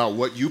talk about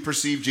what you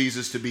perceive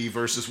Jesus to be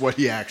versus what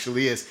he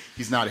actually is.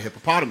 He's not a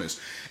hippopotamus.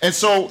 And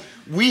so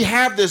we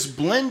have this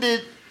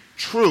blended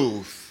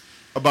truth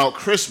about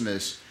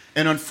Christmas.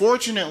 And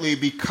unfortunately,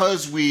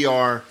 because we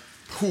are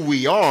who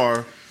we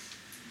are,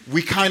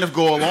 we kind of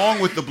go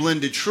along with the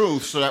blended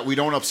truth so that we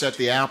don't upset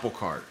the apple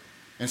cart.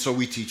 And so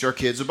we teach our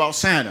kids about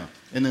Santa.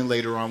 And then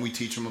later on, we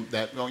teach them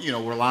that,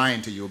 we're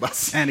lying to you about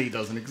Santa. He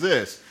doesn't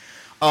exist.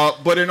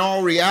 But in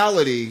all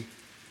reality,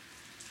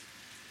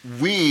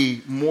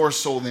 we, more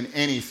so than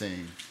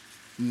anything,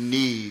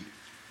 need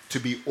to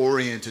be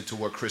oriented to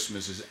what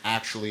Christmas is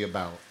actually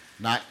about.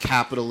 Not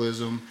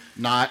capitalism,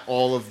 not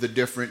all of the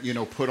different,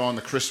 put on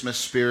the Christmas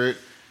spirit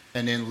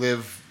and then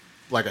live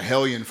like a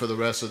hellion for the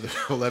rest of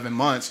the 11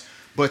 months,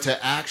 but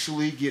to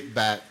actually get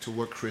back to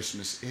what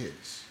Christmas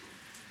is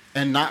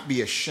and not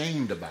be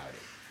ashamed about it.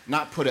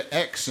 Not put an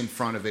X in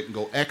front of it and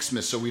go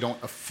Xmas so we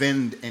don't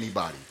offend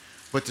anybody,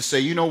 but to say,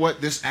 you know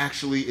what, this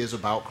actually is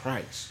about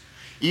Christ.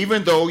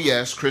 Even though,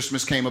 yes,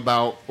 Christmas came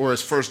about, or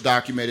is first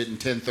documented in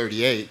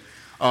 1038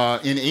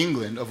 in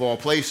England, of all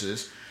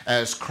places,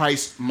 as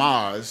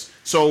Christmas.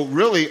 So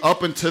really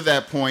up until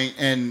that point,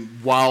 and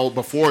while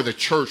before the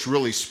church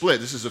really split,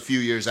 this is a few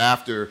years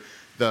after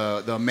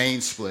the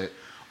main split,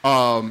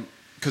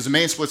 because the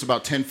main split's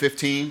about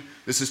 1015.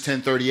 This is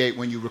 1038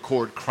 when you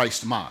record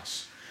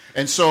Christmas.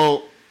 And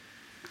so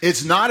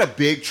it's not a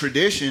big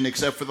tradition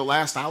except for the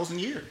last 1,000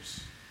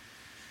 years.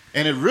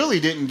 And it really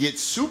didn't get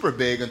super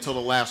big until the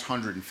last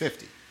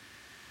 150.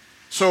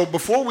 So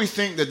before we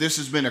think that this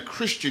has been a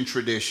Christian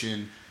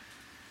tradition,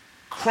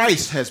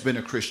 Christ has been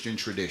a Christian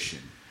tradition.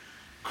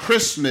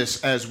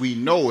 Christmas, as we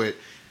know it,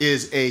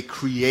 is a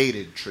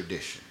created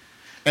tradition.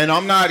 And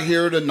I'm not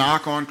here to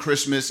knock on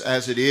Christmas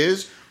as it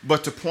is,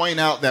 but to point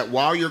out that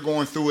while you're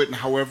going through it and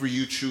however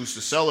you choose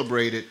to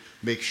celebrate it,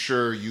 make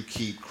sure you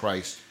keep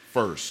Christ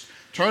first.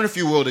 Turn, if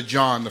you will, to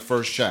John, the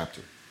first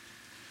chapter.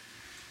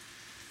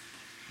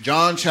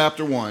 John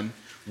chapter 1,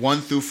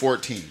 1 through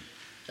 14.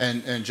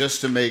 And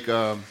just to make,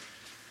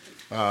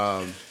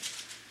 because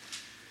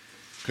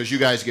you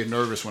guys get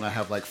nervous when I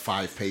have like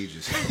 5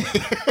 pages.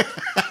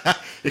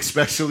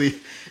 Especially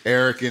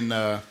Eric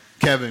and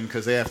Kevin,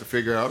 because they have to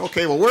figure out,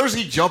 okay, well, where's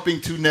he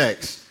jumping to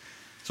next?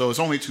 So it's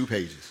only 2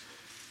 pages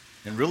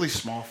in really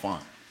small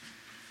font.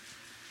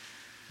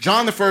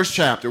 John, the first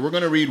chapter, we're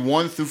going to read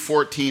 1 through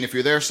 14. If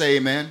you're there, say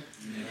amen.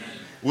 Amen.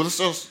 Well,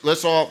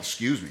 let's all,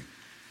 excuse me,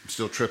 I'm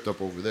still tripped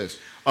up over this.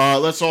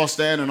 Let's all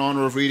stand in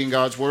honor of reading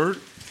God's word.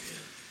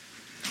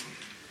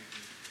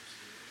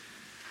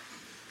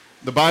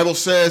 The Bible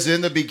says,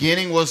 in the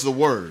beginning was the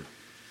Word,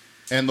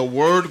 and the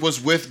Word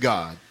was with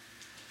God,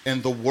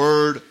 and the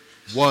Word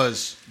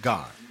was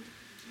God.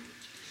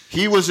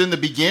 He was in the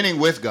beginning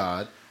with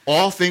God.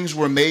 All things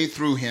were made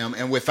through him,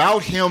 and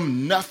without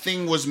him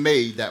nothing was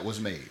made that was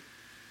made.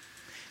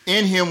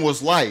 In him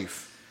was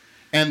life,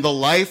 and the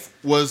life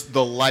was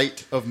the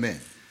light of men.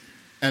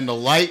 And the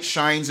light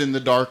shines in the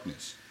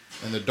darkness,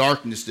 and the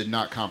darkness did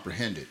not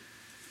comprehend it.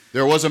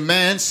 There was a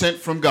man sent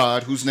from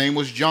God whose name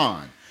was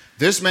John.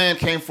 This man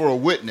came for a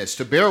witness,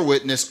 to bear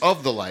witness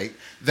of the light,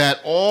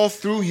 that all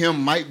through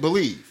him might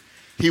believe.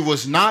 He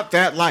was not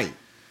that light,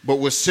 but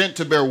was sent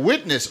to bear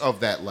witness of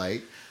that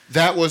light.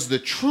 That was the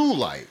true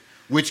light,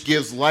 which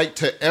gives light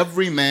to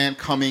every man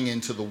coming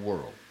into the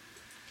world.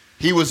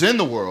 He was in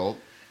the world,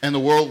 and the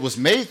world was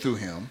made through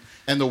him,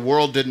 and the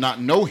world did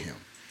not know him.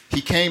 He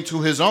came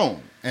to his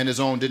own, and his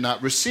own did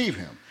not receive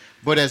him.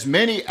 But as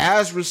many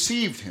as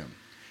received him,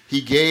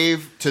 he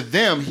gave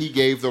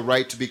the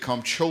right to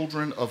become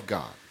children of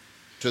God,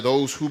 to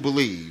those who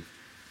believe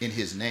in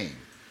his name,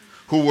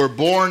 who were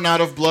born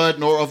not of blood,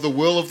 nor of the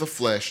will of the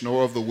flesh,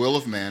 nor of the will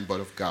of man, but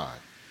of God.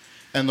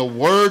 And the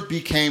Word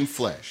became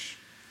flesh,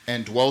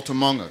 and dwelt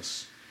among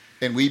us,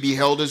 and we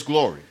beheld his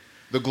glory,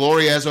 the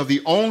glory as of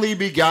the only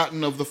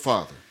begotten of the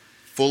Father,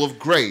 full of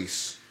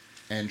grace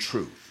and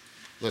truth.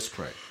 Let's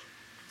pray.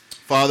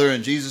 Father,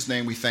 in Jesus'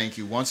 name we thank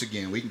you once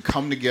again. We can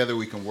come together,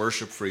 we can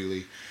worship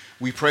freely.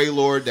 We pray,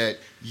 Lord, that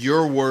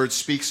your word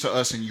speaks to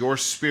us, and your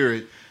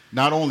Spirit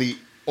not only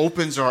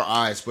opens our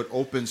eyes, but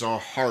opens our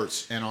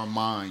hearts and our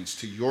minds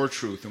to your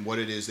truth and what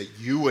it is that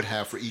you would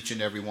have for each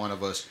and every one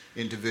of us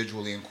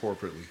individually and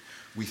corporately.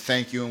 We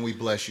thank you and we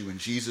bless you in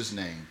Jesus'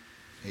 name.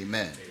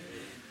 Amen. Amen.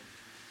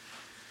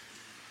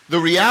 The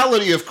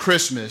reality of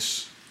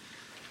Christmas,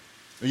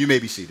 you may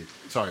be seated.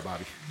 Sorry,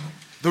 Bobby.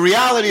 The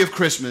reality of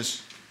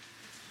Christmas,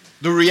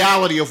 the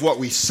reality of what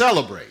we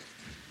celebrate,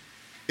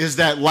 is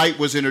that light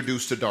was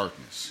introduced to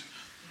darkness.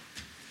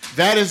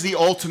 That is the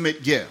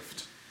ultimate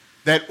gift.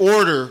 That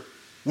order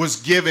was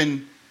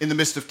given in the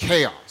midst of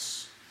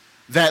chaos.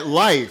 That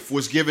life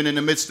was given in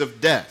the midst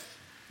of death.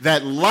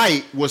 That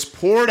light was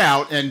poured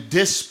out and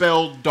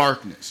dispelled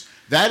darkness.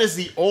 That is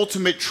the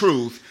ultimate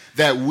truth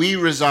that we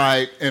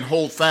reside and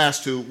hold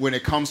fast to when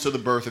it comes to the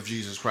birth of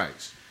Jesus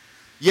Christ.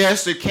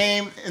 Yes, it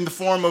came in the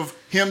form of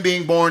him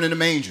being born in a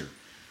manger.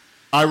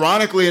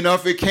 Ironically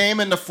enough, it came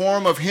in the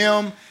form of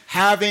him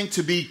having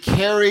to be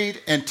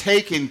carried and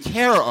taken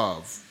care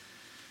of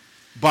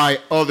by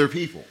other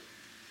people.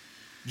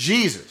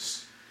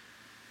 Jesus,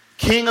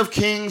 King of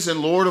kings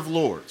and Lord of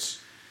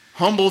lords,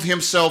 humbled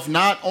himself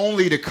not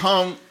only to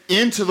come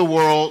into the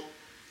world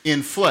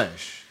in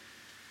flesh,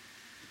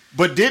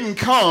 but didn't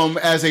come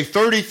as a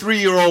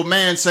 33-year-old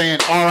man saying,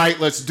 all right,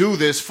 let's do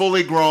this,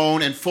 fully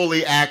grown and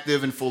fully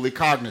active and fully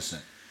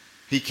cognizant.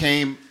 He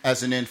came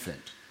as an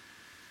infant,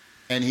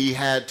 and he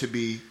had to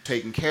be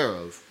taken care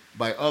of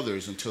by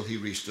others until he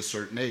reached a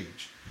certain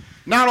age.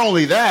 Not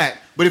only that,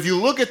 but if you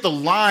look at the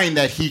line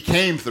that he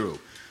came through,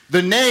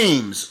 the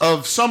names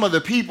of some of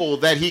the people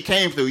that he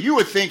came through. You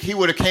would think he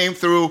would have came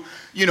through,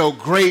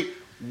 great,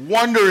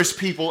 wondrous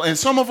people, and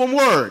some of them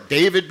were,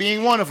 David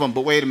being one of them.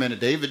 But wait a minute,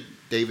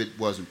 David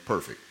wasn't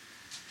perfect.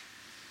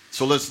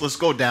 So let's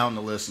go down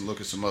the list and look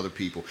at some other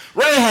people.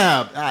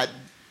 Rahab.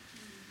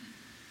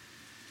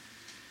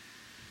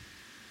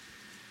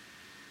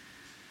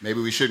 Maybe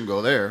we shouldn't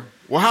go there.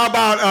 Well, how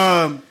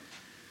about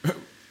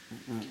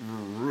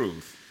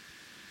Ruth?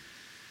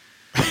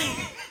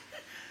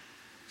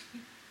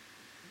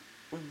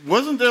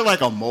 Wasn't there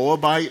like a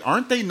Moabite?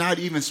 Aren't they not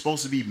even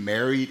supposed to be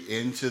married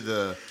into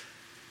the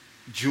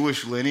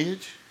Jewish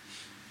lineage?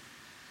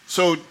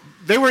 So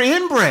they were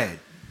inbred.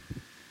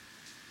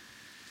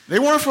 They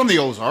weren't from the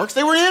Ozarks.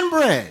 They were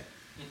inbred.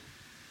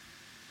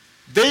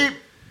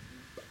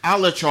 I'll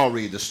let y'all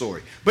read the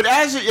story. But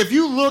if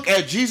you look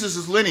at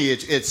Jesus'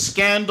 lineage, it's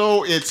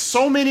scandal. It's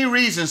so many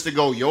reasons to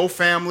go, your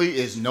family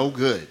is no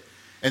good.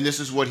 And this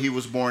is what he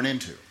was born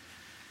into.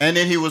 And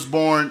then he was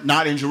born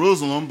not in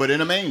Jerusalem, but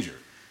in a manger.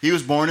 He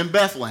was born in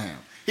Bethlehem.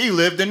 He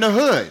lived in the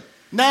hood,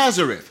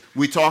 Nazareth.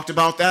 We talked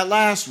about that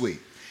last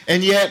week.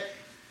 And yet,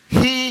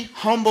 he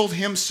humbled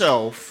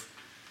himself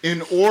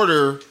in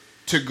order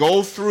to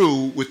go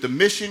through with the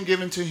mission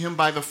given to him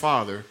by the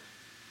Father.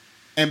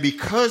 And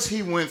because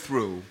he went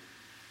through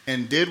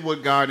and did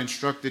what God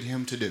instructed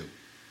him to do,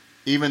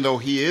 even though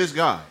he is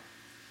God,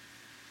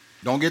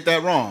 don't get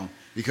that wrong,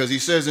 because he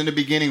says in the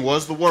beginning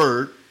was the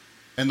Word,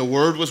 and the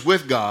Word was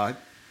with God,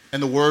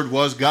 and the Word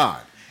was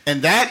God.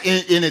 And that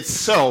in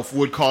itself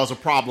would cause a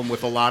problem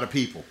with a lot of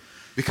people.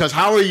 Because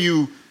how are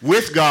you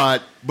with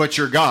God, but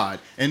you're God?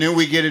 And then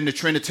we get into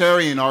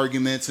Trinitarian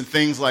arguments and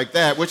things like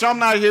that, which I'm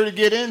not here to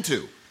get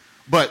into.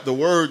 But the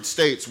Word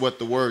states what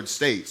the Word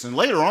states. And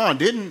later on,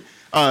 didn't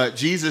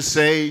Jesus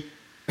say,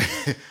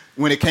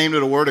 when it came to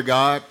the Word of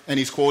God, and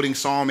he's quoting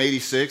Psalm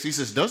 86, he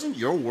says, doesn't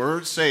your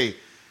Word say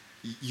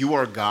you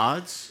are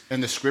God's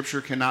and the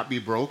Scripture cannot be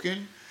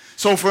broken?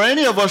 So for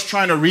any of us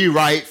trying to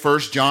rewrite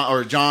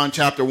John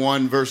chapter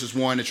 1, verses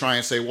 1 to try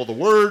and say, well, the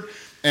Word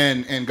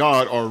and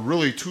God are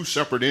really two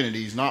separate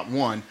entities, not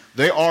one.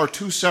 They are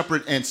two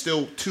separate and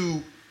still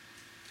two.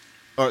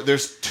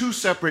 There's two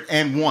separate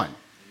and one.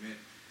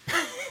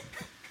 Amen.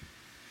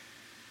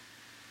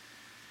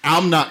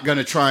 I'm not going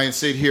to try and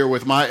sit here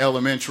with my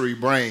elementary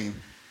brain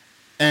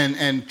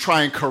and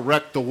try and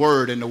correct the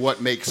Word into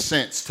what makes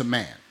sense to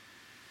man.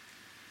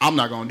 I'm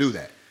not going to do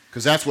that.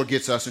 Because that's what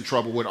gets us in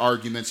trouble with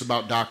arguments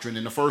about doctrine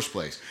in the first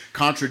place.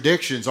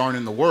 Contradictions aren't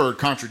in the Word.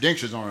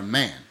 Contradictions are in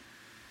man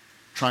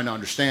trying to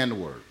understand the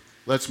Word.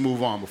 Let's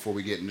move on before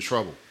we get into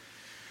trouble.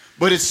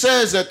 But it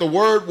says that the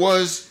Word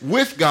was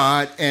with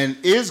God and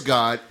is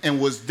God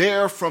and was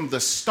there from the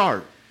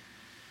start.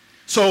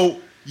 So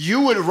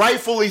you would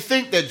rightfully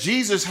think that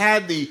Jesus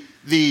had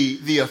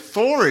the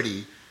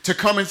authority to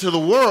come into the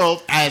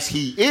world as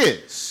he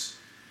is.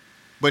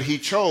 But he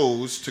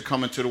chose to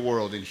come into the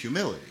world in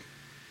humility.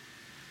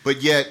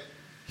 But yet,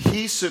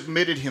 he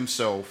submitted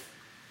himself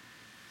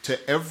to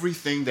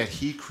everything that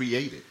he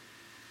created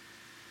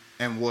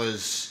and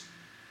was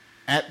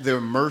at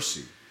their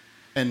mercy.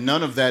 And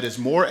none of that is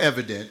more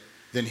evident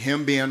than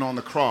him being on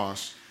the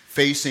cross,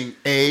 facing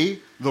A,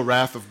 the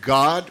wrath of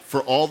God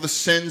for all the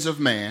sins of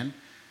man,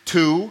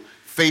 2,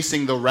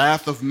 facing the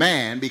wrath of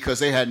man because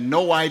they had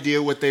no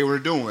idea what they were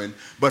doing.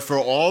 But for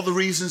all the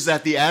reasons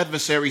that the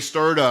adversary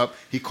stirred up,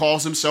 he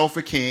calls himself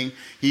a king,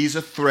 he's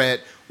a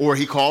threat, or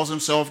he calls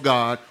himself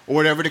God, or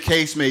whatever the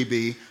case may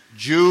be,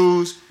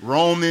 Jews,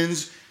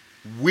 Romans,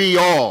 we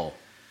all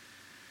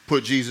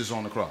put Jesus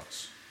on the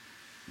cross.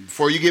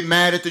 Before you get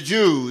mad at the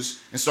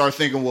Jews and start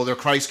thinking, well, they're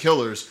Christ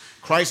killers,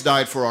 Christ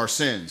died for our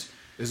sins.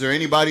 Is there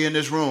anybody in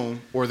this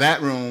room or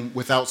that room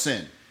without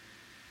sin?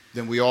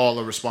 Then we all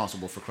are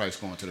responsible for Christ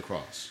going to the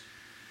cross.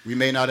 We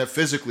may not have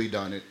physically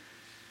done it,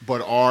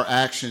 but our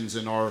actions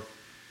and our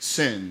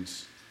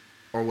sins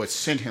are what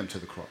sent him to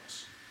the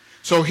cross.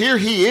 So here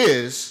he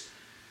is,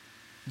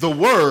 the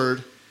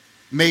Word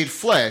made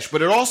flesh,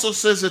 but it also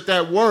says that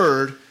that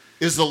Word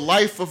is the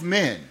life of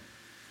men.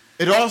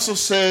 It also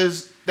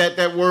says that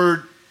that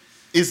Word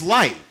is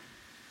light.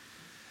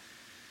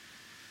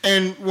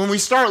 And when we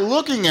start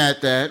looking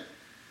at that,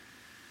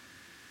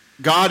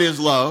 God is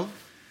love,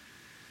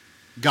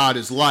 God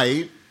is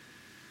light,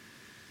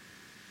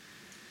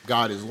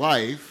 God is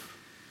life.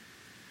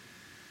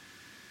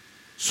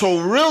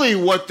 So really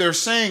what they're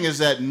saying is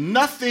that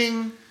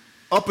nothing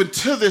up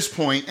until this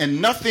point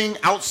and nothing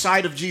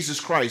outside of Jesus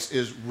Christ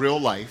is real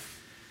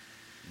life,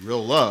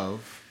 real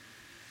love,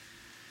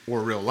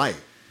 or real light.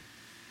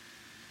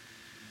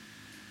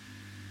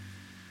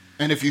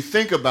 And if you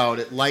think about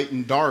it, light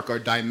and dark are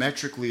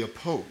diametrically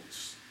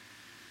opposed.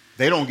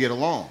 They don't get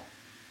along.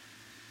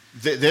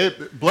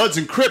 Bloods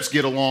and Crips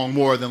get along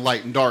more than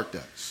light and dark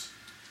does.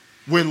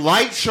 When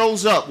light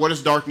shows up, what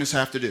does darkness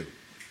have to do?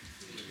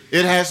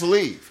 It has to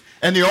leave.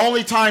 And the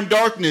only time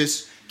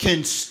darkness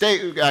can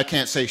stay, I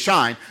can't say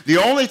shine, the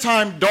only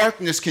time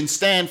darkness can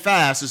stand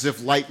fast is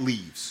if light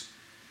leaves.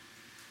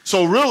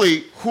 So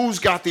really, who's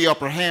got the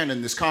upper hand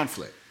in this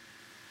conflict?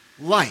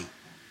 Light.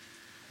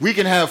 We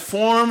can have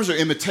forms or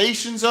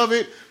imitations of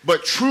it,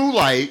 but true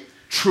light,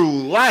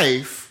 true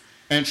life,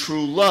 and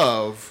true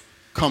love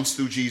comes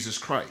through Jesus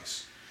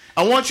Christ.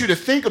 I want you to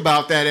think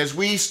about that as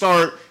we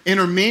start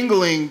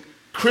intermingling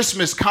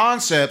Christmas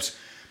concepts,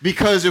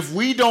 because if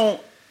we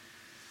don't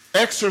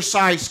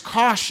exercise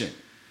caution,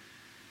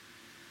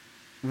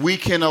 we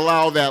can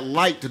allow that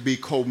light to be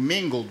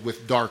commingled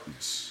with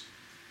darkness,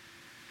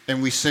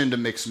 and we send a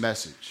mixed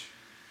message.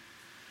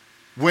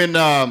 When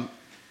I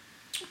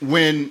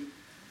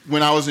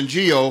was in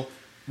Geo,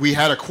 we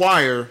had a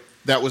choir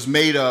that was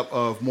made up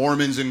of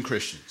Mormons and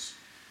Christians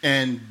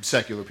and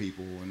secular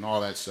people and all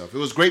that stuff. It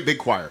was a great big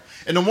choir.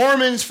 And the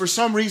Mormons, for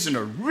some reason,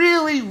 are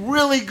really,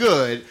 really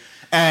good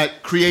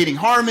at creating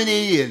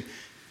harmony. And,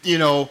 you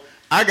know,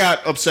 I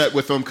got upset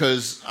with them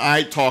because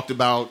I talked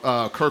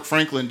about Kirk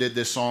Franklin did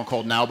this song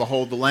called Now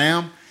Behold the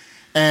Lamb.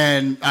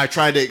 And I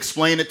tried to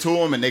explain it to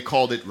them, and they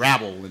called it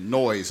rabble and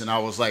noise. And I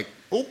was like,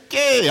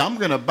 okay, I'm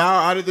going to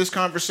bow out of this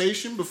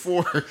conversation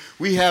before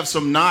we have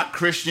some not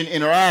Christian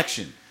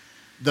interaction.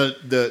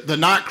 The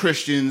not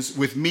Christians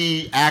with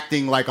me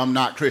acting like I'm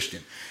not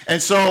Christian.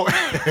 And so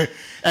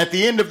at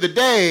the end of the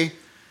day,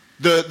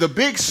 the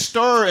big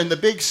stir and the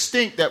big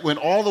stink that went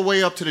all the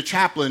way up to the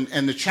chaplain,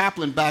 and the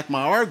chaplain backed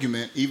my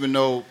argument, even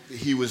though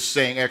he was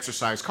saying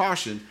exercise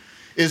caution,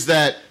 is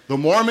that the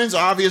Mormons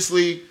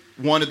obviously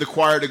wanted the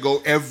choir to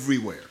go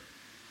everywhere.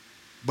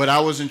 But I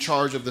was in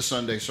charge of the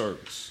Sunday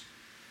service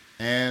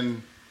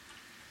and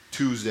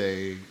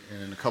Tuesday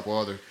and a couple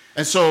other.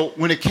 And so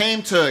when it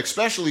came to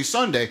especially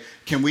Sunday,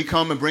 can we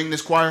come and bring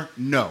this choir?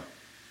 No.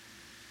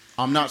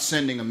 I'm not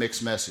sending a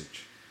mixed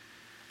message.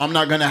 I'm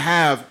not going to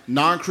have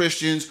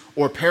non-Christians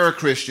or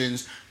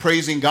para-Christians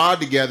praising God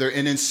together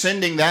and then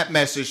sending that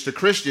message to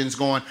Christians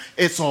going,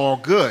 it's all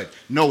good.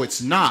 No,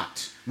 it's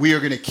not. We are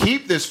going to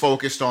keep this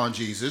focused on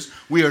Jesus.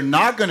 We are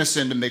not going to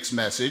send a mixed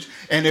message.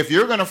 And if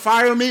you're going to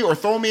fire me or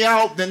throw me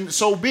out, then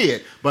so be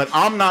it. But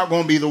I'm not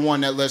going to be the one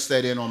that lets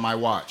that in on my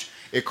watch.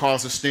 It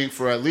caused a stink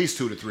for at least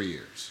 2 to 3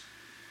 years.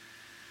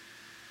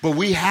 But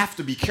we have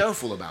to be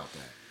careful about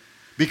that,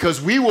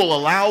 because we will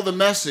allow the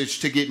message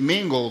to get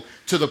mingled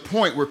to the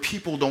point where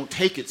people don't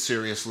take it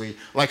seriously,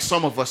 like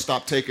some of us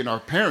stopped taking our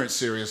parents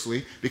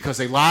seriously because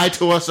they lied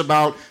to us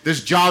about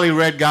this jolly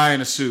red guy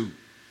in a suit.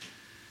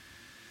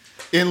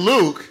 In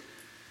Luke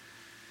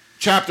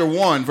chapter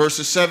 1,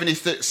 verses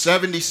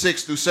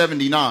 76 through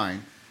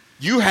 79,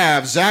 you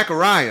have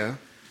Zechariah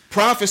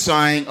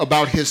prophesying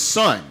about his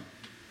son,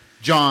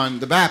 John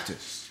the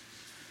Baptist.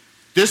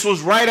 This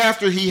was right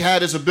after he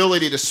had his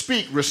ability to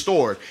speak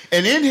restored.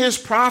 And in his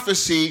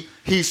prophecy,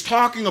 he's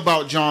talking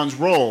about John's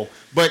role,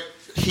 but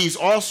he's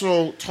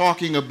also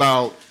talking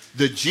about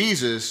the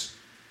Jesus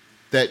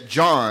that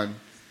John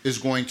is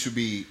going to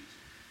be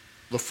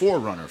the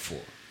forerunner for.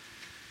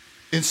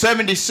 In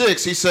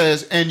 76, he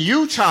says, and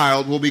you,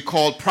 child, will be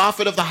called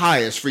prophet of the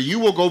highest, for you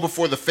will go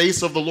before the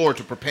face of the Lord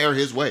to prepare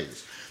his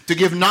ways, to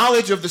give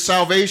knowledge of the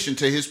salvation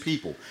to his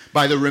people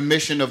by the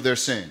remission of their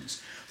sins,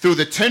 through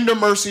the tender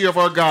mercy of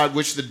our God,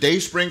 which the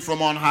dayspring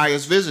from on high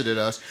has visited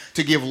us,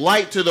 to give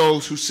light to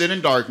those who sit in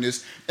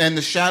darkness and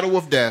the shadow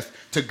of death,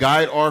 to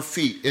guide our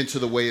feet into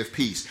the way of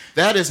peace.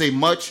 That is a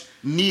much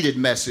needed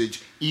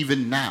message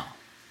even now,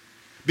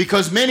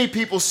 because many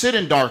people sit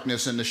in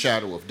darkness and the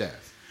shadow of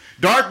death.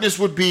 Darkness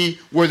would be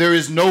where there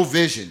is no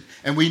vision,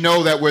 and we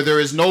know that where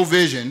there is no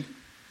vision,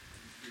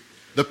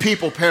 the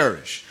people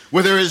perish.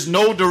 Where there is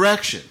no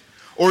direction,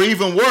 or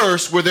even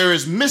worse, where there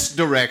is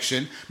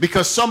misdirection,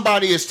 because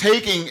somebody is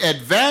taking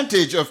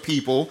advantage of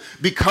people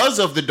because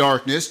of the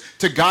darkness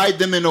to guide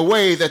them in a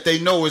way that they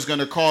know is going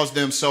to cause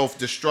them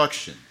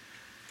self-destruction.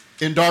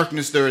 In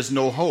darkness, there is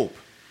no hope.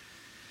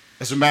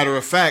 As a matter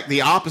of fact,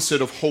 the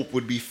opposite of hope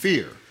would be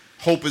fear.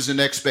 Hope is an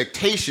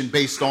expectation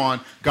based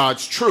on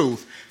God's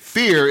truth.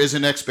 Fear is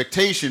an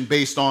expectation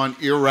based on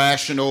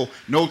irrational,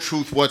 no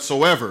truth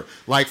whatsoever.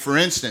 Like, for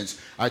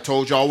instance, I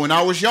told y'all when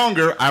I was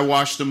younger, I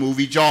watched the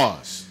movie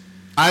Jaws.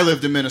 I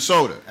lived in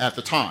Minnesota at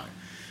the time.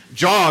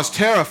 Jaws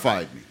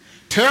terrified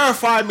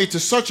me to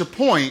such a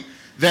point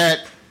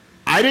that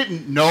I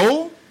didn't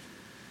know,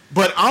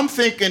 but I'm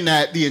thinking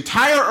that the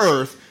entire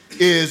earth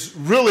is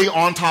really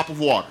on top of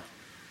water.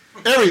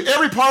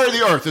 Every part of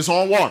the earth is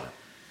on water.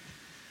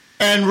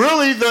 And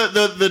really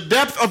the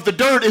depth of the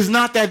dirt is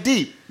not that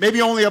deep. Maybe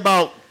only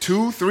about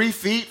 2-3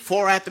 feet,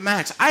 4 at the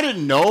max. I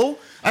didn't know.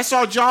 I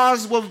saw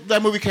Jaws, well,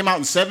 that movie came out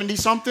in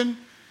 70-something.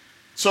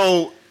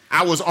 So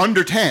I was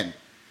under 10.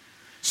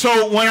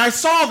 So when I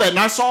saw that, and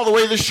I saw the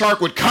way this shark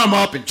would come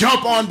up and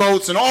jump on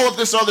boats and all of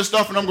this other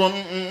stuff, and I'm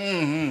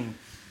going,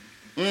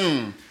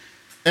 And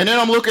then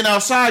I'm looking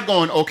outside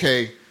going,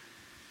 okay,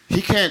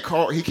 he can't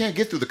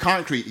get through the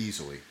concrete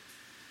easily.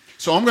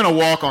 So I'm going to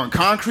walk on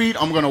concrete,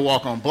 I'm going to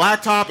walk on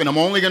blacktop, and I'm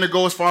only going to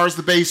go as far as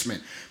the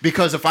basement.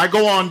 Because if I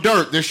go on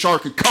dirt, this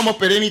shark could come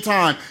up at any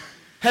time.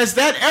 Has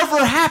that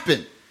ever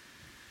happened?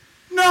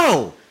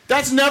 No.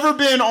 That's never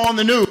been on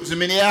the news in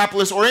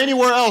Minneapolis or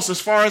anywhere else, as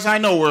far as I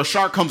know, where a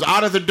shark comes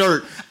out of the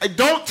dirt.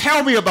 Don't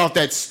tell me about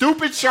that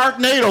stupid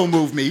Sharknado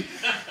movie.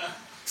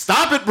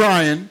 Stop it,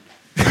 Brian.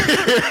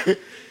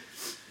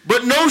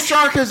 But no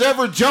shark has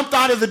ever jumped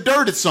out of the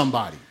dirt at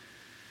somebody.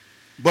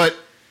 But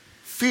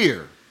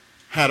fear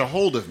had a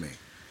hold of me.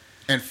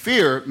 And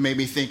fear made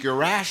me think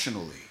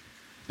irrationally.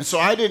 And so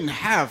I didn't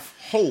have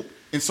hope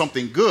in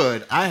something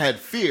good. I had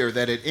fear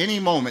that at any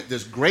moment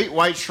this great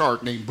white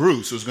shark named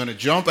Bruce was going to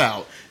jump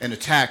out and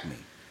attack me.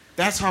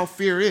 That's how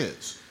fear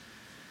is.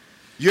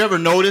 You ever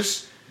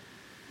notice,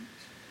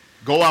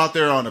 go out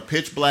there on a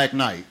pitch black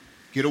night,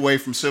 get away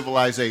from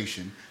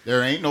civilization,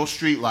 there ain't no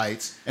street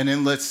lights, and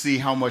then let's see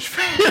how much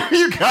fear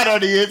you got on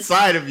the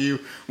inside of you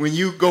when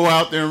you go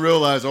out there and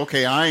realize,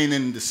 okay, I ain't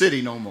in the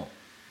city no more.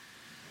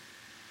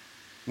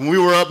 When we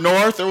were up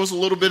north, there was a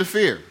little bit of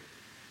fear.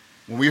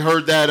 When we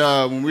heard that,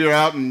 when we were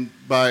out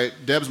by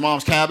Deb's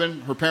mom's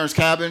cabin, her parents'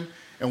 cabin,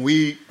 and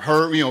we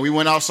heard, we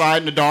went outside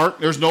in the dark,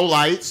 there's no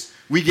lights.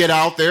 We get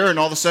out there, and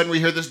all of a sudden we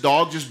hear this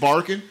dog just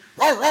barking.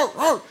 Roar, roar,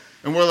 roar.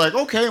 And we're like,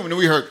 okay. And then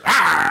we heard,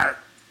 ah,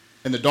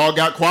 and the dog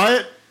got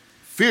quiet.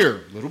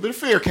 Fear, a little bit of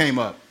fear came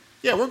up.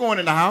 Yeah, we're going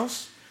in the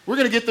house. We're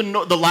going to get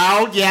the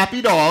loud,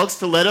 yappy dogs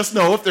to let us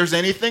know if there's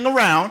anything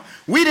around.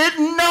 We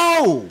didn't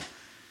know.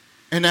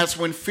 And that's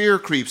when fear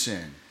creeps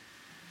in.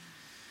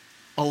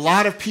 A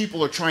lot of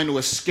people are trying to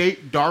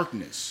escape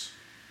darkness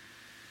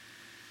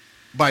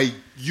by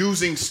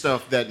using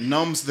stuff that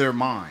numbs their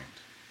mind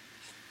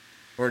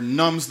or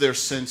numbs their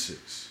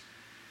senses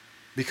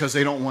because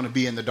they don't want to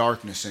be in the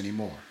darkness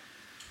anymore.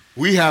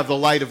 We have the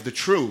light of the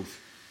truth,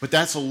 but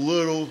that's a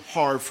little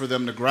hard for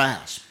them to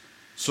grasp.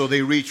 So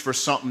they reach for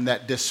something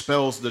that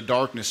dispels the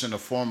darkness in the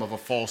form of a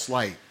false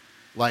light,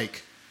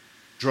 like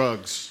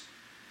drugs,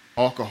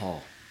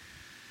 alcohol,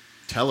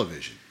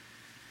 television.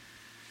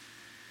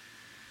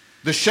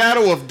 The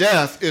shadow of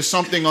death is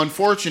something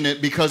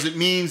unfortunate because it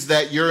means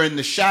that you're in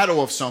the shadow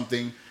of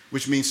something,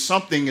 which means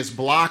something is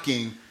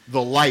blocking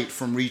the light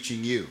from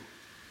reaching you.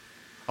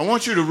 I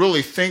want you to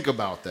really think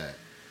about that,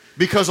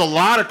 because a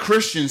lot of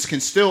Christians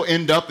can still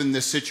end up in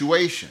this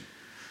situation.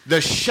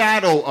 The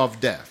shadow of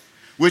death,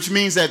 which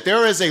means that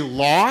there is a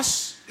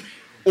loss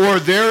or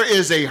there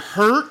is a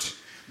hurt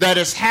that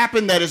has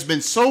happened that has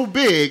been so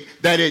big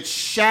that it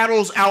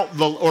shadows out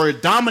or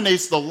it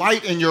dominates the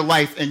light in your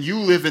life, and you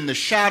live in the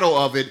shadow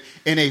of it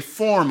in a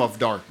form of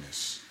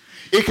darkness.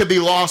 It could be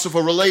loss of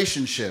a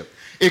relationship.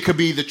 It could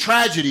be the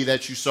tragedy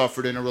that you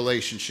suffered in a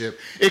relationship.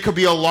 It could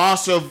be a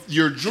loss of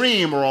your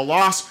dream or a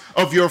loss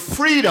of your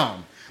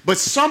freedom. But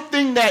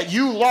something that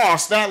you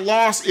lost, that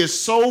loss is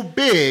so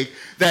big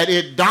that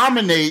it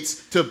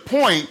dominates to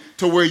point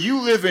to where you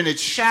live in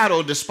its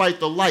shadow despite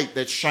the light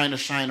that's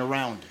shine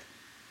around it.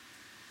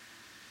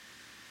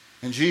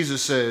 And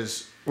Jesus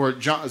says, or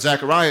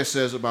Zechariah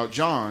says about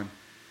John,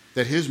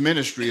 that his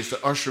ministry is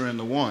to usher in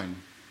the one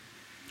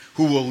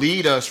who will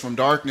lead us from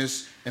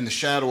darkness and the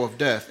shadow of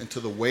death into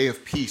the way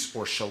of peace,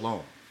 or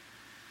shalom.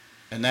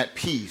 And that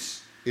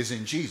peace is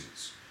in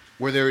Jesus,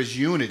 where there is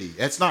unity.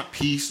 That's not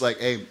peace like,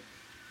 hey,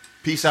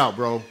 peace out,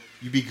 bro.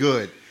 You be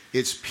good.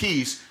 It's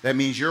peace that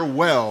means you're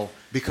well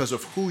because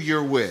of who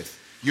you're with.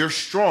 You're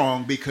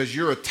strong because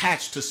you're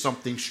attached to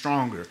something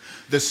stronger.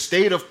 The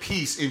state of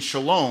peace in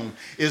shalom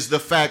is the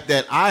fact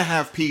that I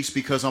have peace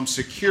because I'm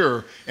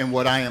secure in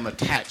what I am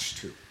attached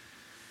to.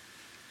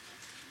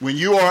 When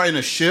you are in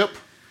a ship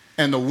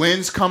and the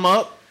winds come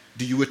up,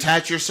 do you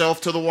attach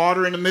yourself to the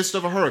water in the midst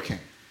of a hurricane?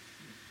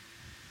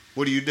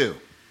 What do?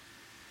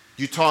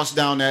 You toss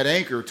down that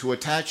anchor to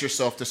attach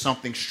yourself to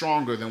something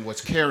stronger than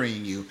what's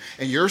carrying you.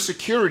 And your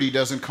security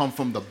doesn't come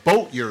from the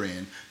boat you're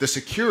in. The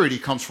security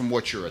comes from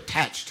what you're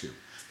attached to.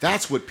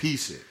 That's what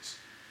peace is.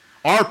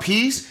 Our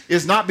peace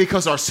is not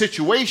because our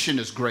situation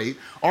is great.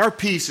 Our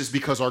peace is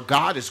because our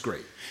God is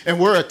great. And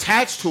we're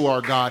attached to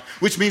our God,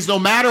 which means no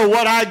matter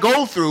what I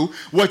go through,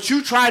 what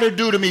you try to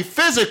do to me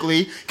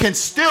physically can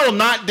still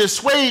not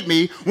dissuade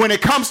me when it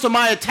comes to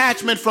my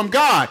attachment from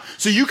God.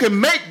 So you can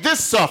make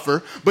this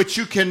suffer, but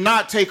you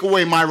cannot take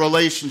away my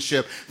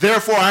relationship.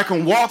 Therefore, I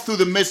can walk through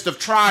the midst of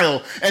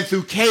trial and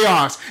through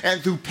chaos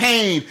and through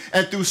pain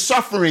and through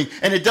suffering,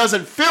 and it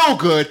doesn't feel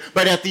good,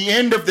 but at the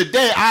end of the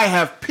day, I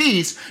have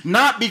peace,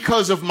 not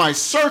because of my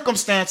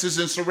circumstances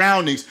and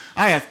surroundings.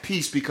 I have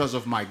peace because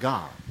of my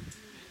God.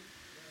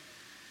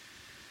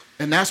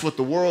 And that's what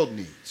the world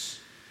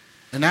needs.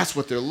 And that's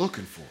what they're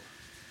looking for.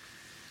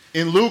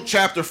 In Luke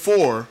chapter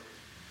 4,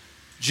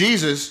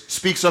 Jesus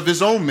speaks of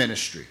his own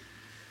ministry.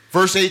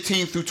 Verse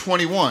 18 through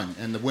 21.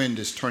 And the wind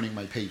is turning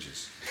my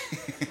pages.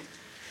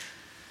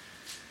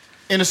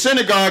 In a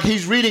synagogue,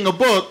 he's reading a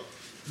book,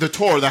 the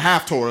Torah, the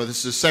half-Torah. This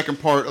is the second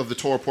part of the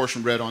Torah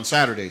portion read on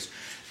Saturdays.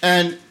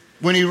 And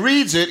when he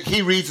reads it,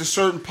 he reads a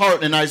certain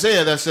part in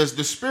Isaiah that says,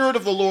 "The Spirit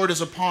of the Lord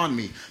is upon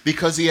me,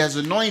 because he has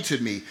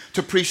anointed me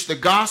to preach the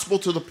gospel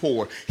to the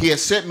poor. He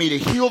has sent me to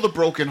heal the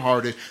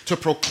brokenhearted, to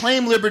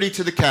proclaim liberty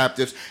to the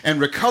captives, and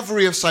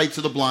recovery of sight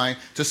to the blind,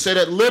 to set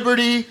at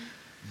liberty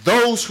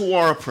those who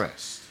are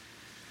oppressed."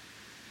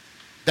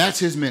 That's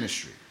his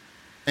ministry.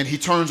 And he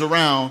turns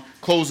around,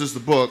 closes the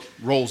book,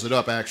 rolls it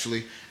up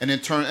actually, and then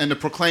to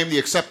proclaim the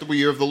acceptable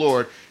year of the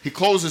Lord. He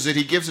closes it,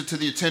 he gives it to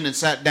the attendant,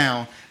 sat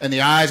down, and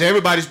the eyes,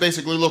 everybody's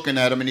basically looking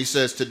at him, and he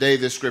says, "Today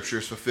this scripture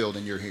is fulfilled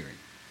in your hearing."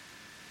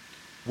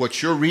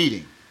 what you're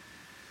reading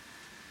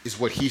is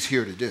what he's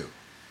here to do.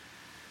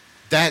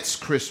 That's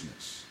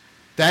Christmas.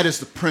 That is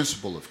the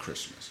principle of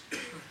Christmas.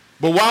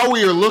 But while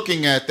we are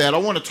looking at that, I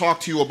want to talk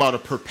to you about a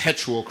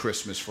perpetual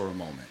Christmas for a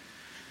moment.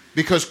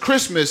 Because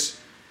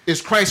Christmas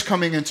is Christ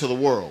coming into the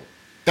world.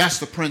 That's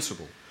the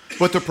principle.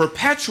 But the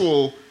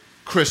perpetual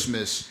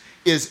Christmas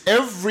is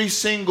every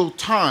single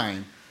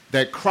time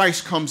that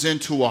Christ comes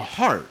into a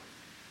heart,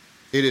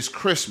 it is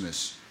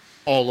Christmas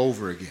all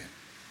over again.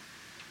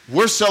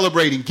 We're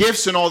celebrating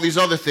gifts and all these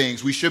other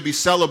things. We should be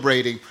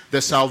celebrating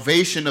the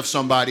salvation of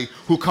somebody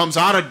who comes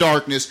out of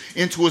darkness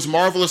into his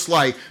marvelous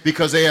light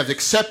because they have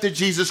accepted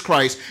Jesus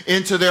Christ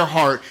into their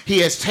heart. He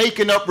has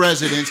taken up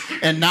residence,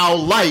 and now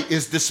light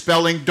is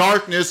dispelling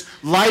darkness,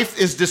 life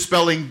is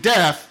dispelling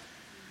death,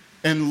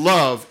 and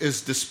love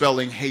is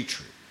dispelling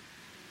hatred.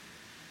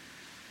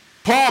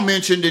 Paul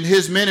mentioned in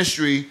his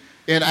ministry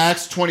in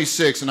Acts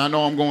 26, and I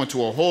know I'm going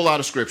to a whole lot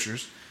of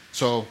scriptures,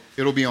 so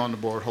it'll be on the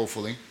board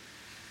hopefully.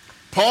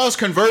 Paul's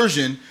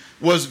conversion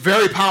was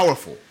very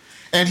powerful,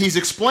 and he's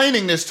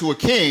explaining this to a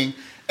king,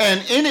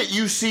 and in it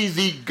you see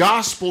the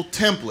gospel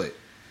template.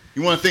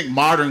 You want to think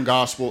modern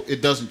gospel,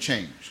 it doesn't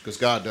change, because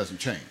God doesn't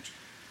change.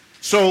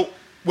 So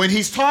when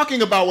he's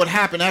talking about what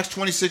happened, Acts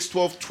 26,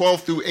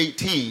 12 through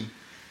 18,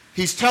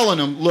 he's telling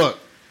them, look,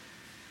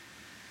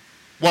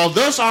 while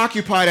thus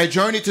occupied, I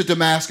journeyed to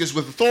Damascus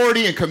with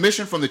authority and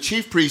commission from the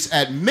chief priests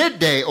at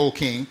midday, O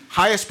king,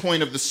 highest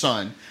point of the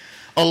sun.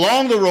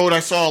 Along the road, I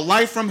saw a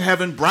light from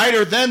heaven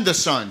brighter than the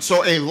sun.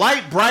 So a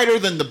light brighter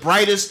than the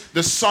brightest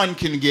the sun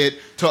can get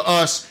to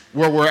us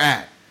where we're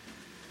at.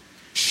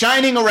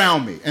 Shining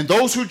around me and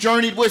those who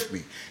journeyed with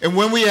me. And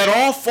when we had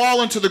all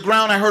fallen to the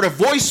ground, I heard a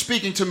voice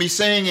speaking to me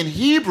saying in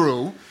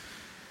Hebrew,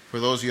 for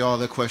those of y'all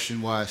that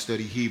question why I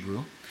study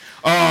Hebrew,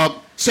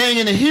 saying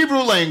in the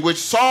Hebrew language,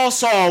 Saul,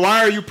 Saul, why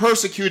are you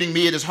persecuting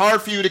me? It is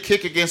hard for you to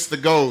kick against the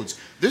goads.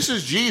 This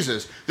is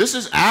Jesus. This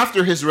is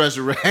after his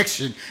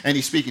resurrection, and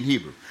he's speaking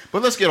Hebrew.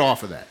 But let's get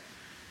off of that.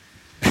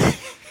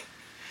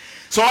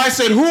 So I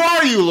said, who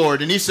are you,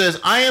 Lord? And he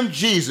says, I am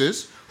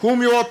Jesus,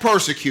 whom you are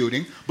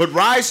persecuting. But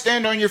rise,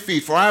 stand on your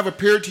feet, for I have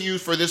appeared to you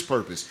for this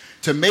purpose,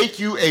 to make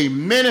you a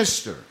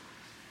minister,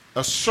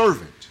 a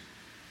servant,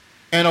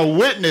 and a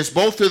witness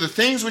both to the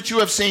things which you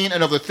have seen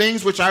and of the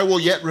things which I will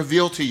yet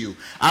reveal to you.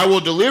 I will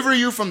deliver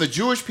you from the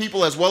Jewish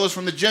people as well as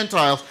from the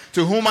Gentiles,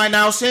 to whom I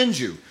now send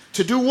you.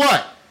 To do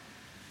what?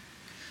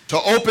 To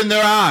open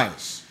their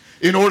eyes,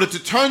 in order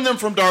to turn them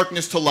from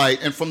darkness to light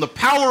and from the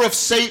power of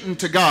Satan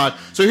to God.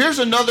 So here's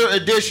another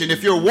addition.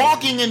 If you're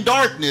walking in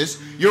darkness,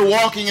 you're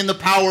walking in the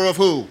power of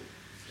who?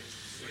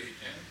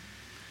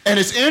 And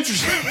it's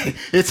interesting.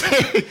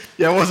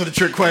 It wasn't a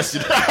trick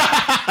question.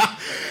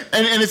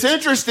 and it's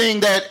interesting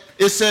that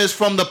it says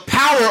from the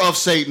power of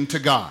Satan to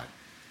God.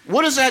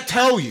 What does that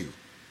tell you?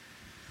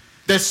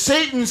 That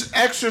Satan's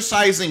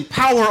exercising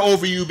power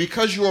over you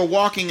because you are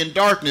walking in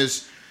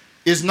darkness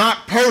is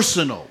not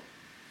personal.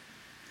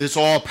 It's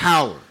all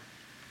power.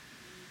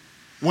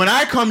 When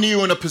I come to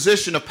you in a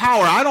position of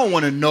power, I don't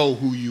want to know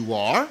who you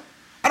are.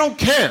 I don't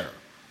care.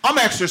 I'm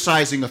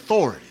exercising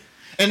authority.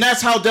 And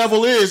that's how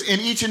devil is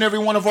in each and every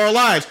one of our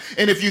lives.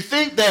 And if you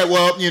think that,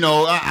 well,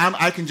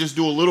 I can just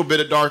do a little bit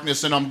of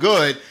darkness and I'm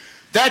good,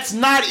 that's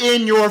not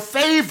in your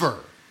favor.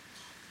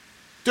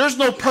 There's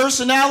no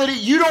personality.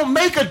 You don't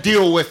make a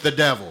deal with the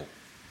devil.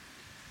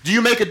 Do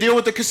you make a deal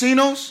with the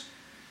casinos?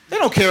 They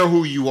don't care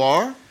who you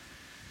are.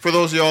 For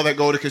those of y'all that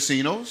go to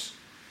casinos,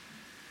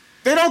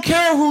 they don't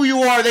care who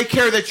you are. They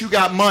care that you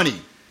got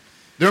money.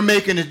 They're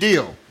making a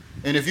deal.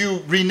 And if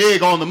you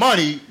renege on the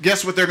money,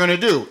 guess what they're going to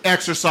do?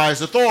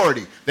 Exercise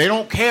authority. They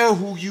don't care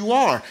who you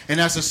are. And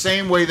that's the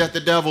same way that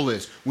the devil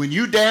is. When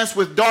you dance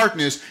with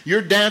darkness,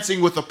 you're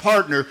dancing with a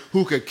partner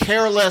who could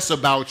care less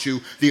about you.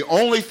 The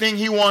only thing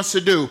he wants to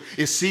do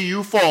is see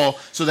you fall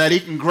so that he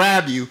can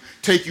grab you,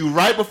 take you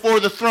right before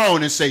the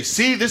throne and say,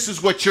 see, this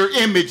is what your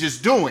image is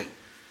doing.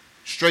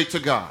 Straight to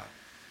God.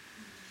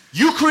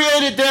 You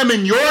created them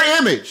in your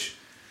image.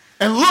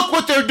 And look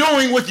what they're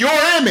doing with your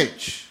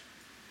image.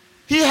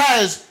 He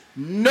has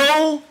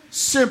no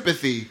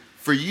sympathy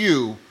for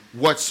you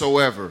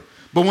whatsoever.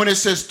 But when it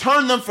says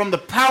turn them from the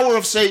power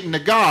of Satan to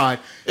God,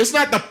 it's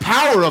not the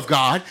power of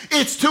God,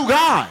 it's to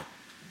God.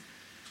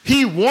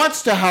 He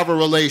wants to have a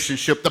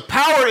relationship. The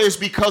power is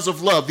because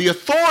of love. The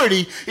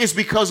authority is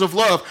because of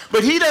love.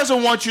 But he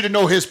doesn't want you to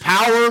know his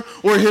power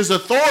or his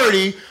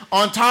authority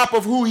on top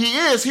of who he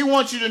is. He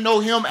wants you to know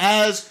him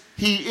as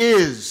he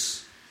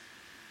is,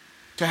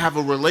 to have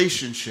a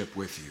relationship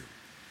with you.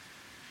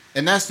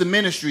 And that's the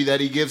ministry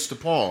that he gives to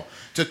Paul,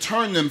 to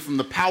turn them from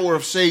the power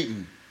of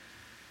Satan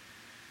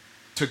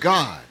to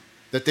God,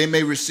 that they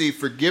may receive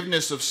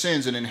forgiveness of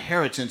sins and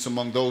inheritance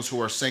among those who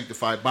are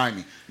sanctified by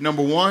me.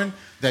 Number one,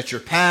 that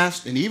your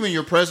past and even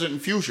your present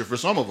and future, for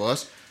some of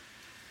us,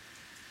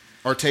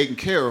 are taken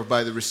care of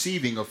by the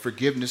receiving of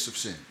forgiveness of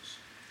sins.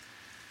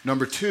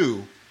 Number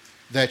two,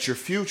 that your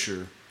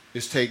future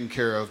is taken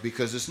care of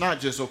because it's not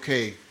just,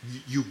 okay,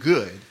 you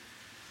good,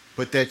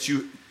 but that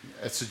you,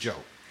 that's a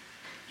joke.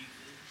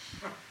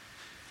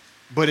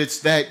 but it's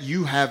that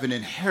you have an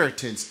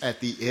inheritance at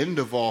the end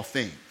of all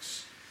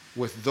things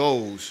with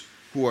those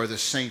who are the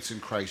saints in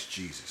Christ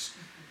Jesus.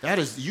 That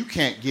is, you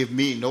can't give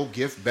me no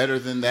gift better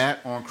than that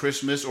on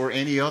Christmas or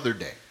any other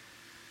day.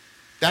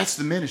 That's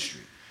the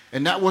ministry.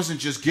 And that wasn't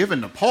just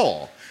given to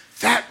Paul.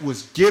 That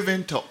was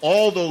given to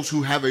all those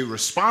who have a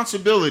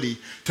responsibility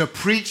to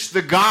preach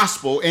the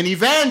gospel and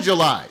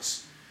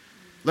evangelize.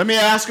 Let me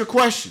ask a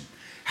question.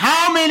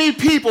 How many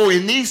people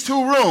in these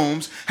two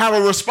rooms have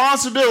a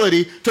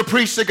responsibility to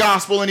preach the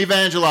gospel and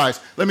evangelize?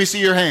 Let me see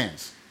your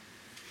hands.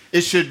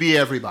 It should be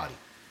everybody.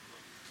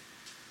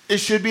 It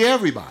should be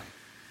everybody.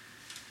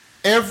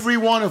 Every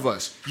one of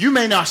us. You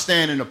may not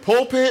stand in the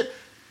pulpit,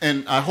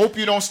 and I hope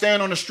you don't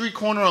stand on the street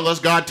corner unless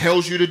God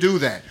tells you to do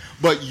that.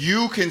 But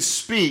you can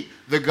speak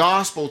the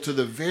gospel to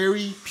the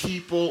very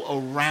people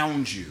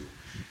around you.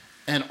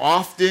 And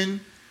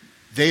often,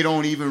 they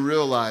don't even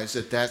realize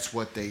that that's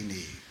what they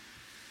need.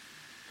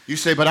 You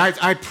say, but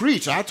I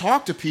preach, I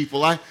talk to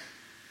people,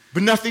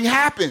 but nothing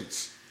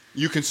happens.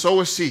 You can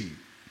sow a seed.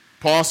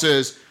 Paul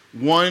says,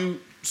 one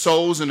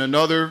sows and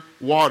another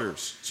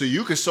waters. So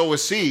you can sow a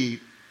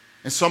seed,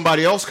 and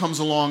somebody else comes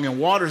along and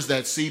waters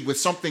that seed with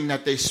something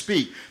that they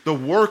speak. The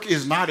work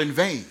is not in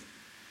vain.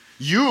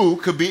 You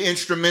could be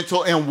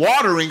instrumental in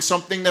watering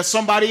something that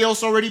somebody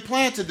else already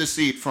planted the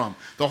seed from.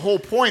 The whole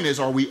point is,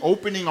 are we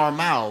opening our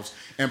mouths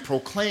and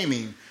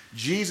proclaiming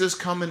Jesus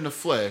come in the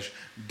flesh,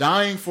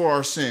 dying for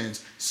our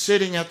sins,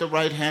 sitting at the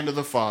right hand of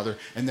the Father,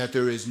 and that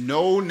there is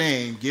no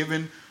name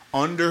given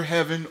under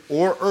heaven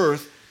or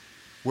earth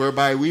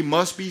whereby we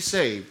must be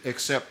saved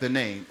except the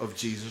name of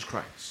Jesus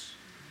Christ.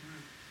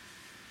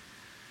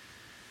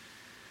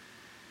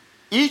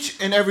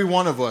 Each and every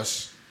one of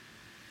us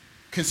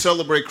can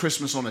celebrate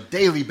Christmas on a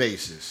daily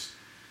basis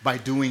by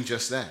doing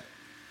just that.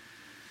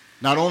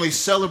 Not only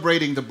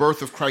celebrating the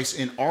birth of Christ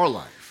in our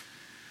life,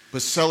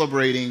 but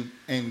celebrating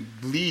and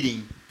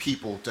leading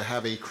people to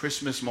have a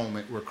Christmas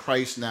moment where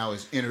Christ now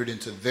is entered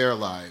into their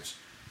lives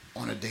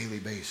on a daily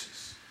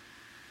basis.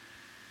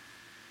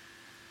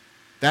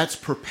 That's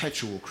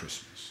perpetual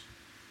Christmas.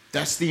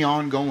 That's the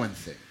ongoing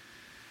thing.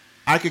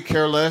 I could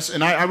care less,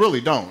 and I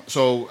really don't.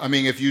 So, I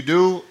mean, if you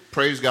do,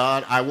 praise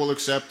God, I will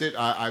accept it.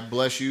 I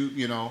bless you,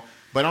 you know.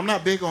 But I'm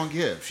not big on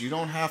gifts. You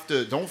don't have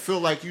to, don't feel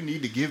like you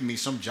need to give me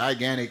some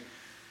gigantic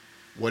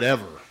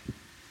whatever.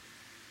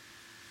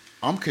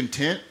 I'm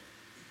content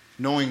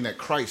knowing that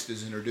Christ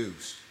is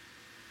introduced.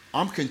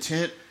 I'm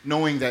content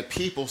knowing that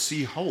people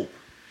see hope.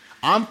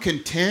 I'm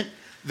content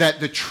that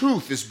the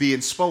truth is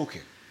being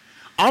spoken.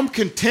 I'm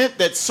content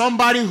that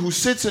somebody who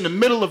sits in the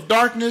middle of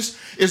darkness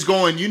is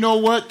going, you know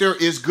what? There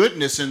is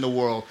goodness in the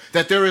world,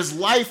 that there is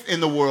life in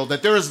the world,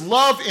 that there is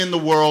love in the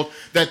world,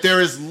 that there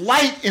is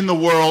light in the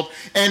world,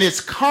 and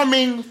it's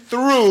coming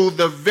through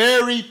the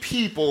very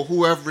people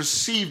who have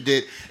received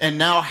it and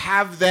now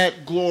have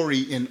that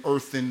glory in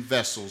earthen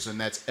vessels, and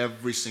that's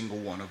every single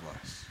one of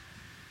us.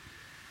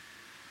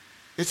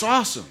 It's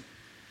awesome.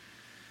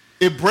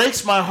 It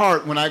breaks my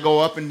heart when I go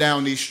up and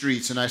down these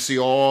streets and I see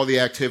all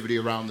the activity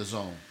around the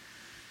zone.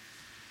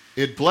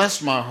 It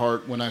blessed my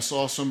heart when I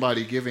saw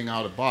somebody giving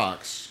out a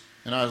box,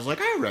 and I was like,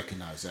 I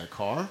recognize that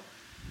car.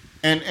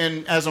 And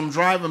as I'm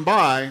driving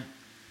by,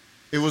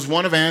 it was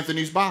one of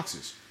Anthony's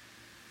boxes.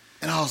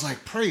 And I was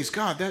like, praise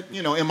God. That,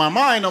 you know, in my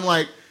mind, I'm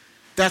like,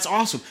 that's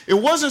awesome. It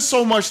wasn't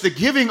so much the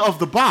giving of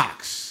the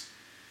box.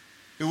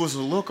 It was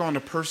the look on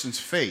the person's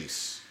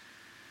face.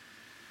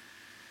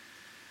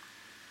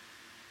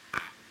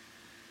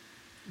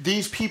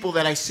 These people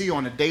that I see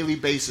on a daily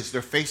basis,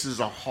 their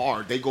faces are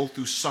hard. They go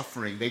through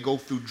suffering. They go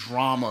through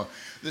drama.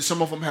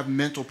 Some of them have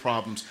mental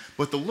problems.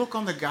 But the look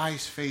on the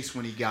guy's face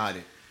when he got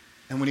it,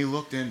 and when he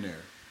looked in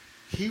there,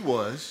 he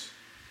was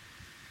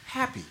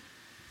happy.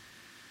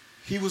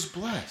 He was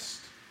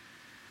blessed.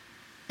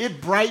 It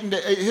brightened,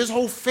 his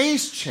whole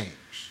face changed.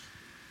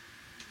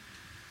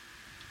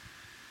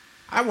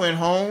 I went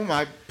home.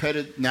 I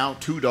petted now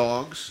 2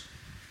 dogs.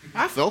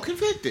 I felt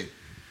convicted.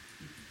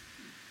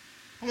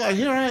 I'm like,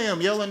 here I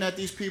am yelling at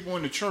these people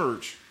in the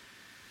church.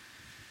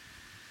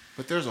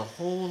 But there's a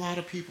whole lot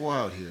of people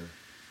out here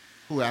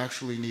who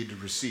actually need to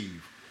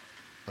receive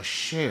a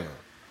share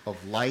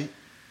of light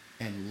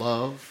and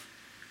love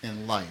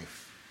and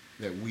life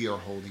that we are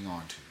holding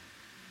on to.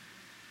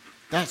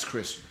 That's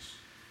Christmas.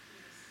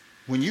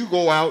 When you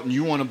go out and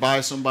you want to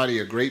buy somebody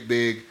a great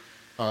big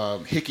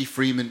Hickey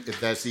Freeman, if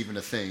that's even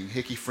a thing,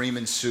 Hickey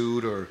Freeman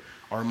suit or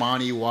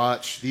Armani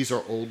watch, these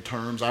are old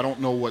terms. I don't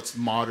know what's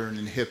modern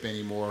and hip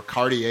anymore.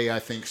 Cartier, I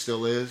think,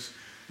 still is.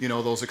 You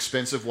know, those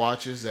expensive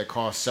watches that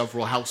cost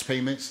several house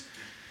payments.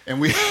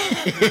 And we...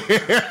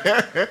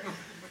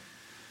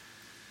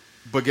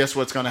 But guess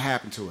what's going to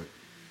happen to it?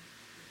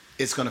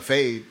 It's going to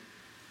fade.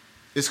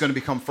 It's going to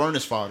become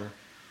furnace fodder.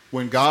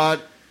 When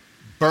God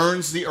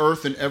burns the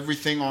earth and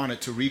everything on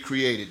it to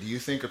recreate it, do you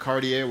think a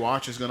Cartier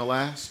watch is going to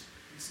last?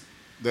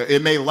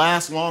 It may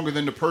last longer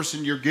than the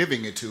person you're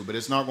giving it to, but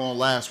it's not going to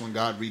last when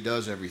God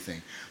redoes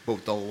everything.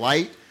 But the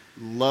light,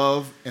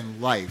 love,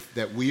 and life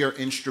that we are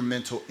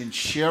instrumental in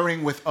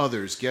sharing with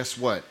others, guess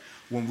what?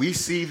 when we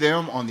see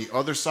them on the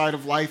other side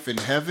of life in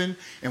heaven,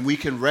 and we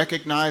can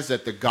recognize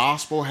that the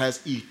gospel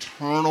has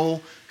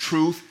eternal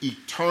truth,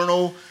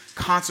 eternal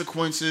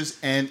consequences,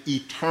 and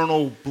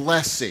eternal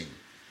blessing,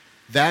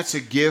 that's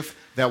a gift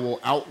that will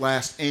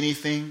outlast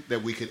anything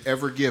that we could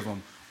ever give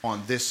them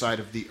on this side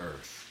of the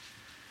earth.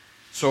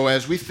 So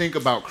as we think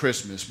about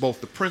Christmas,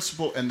 both the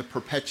principle and the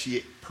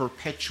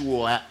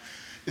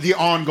the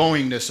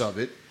ongoingness of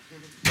it,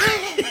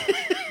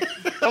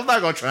 I'm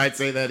not going to try and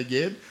say that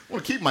again. I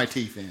want to keep my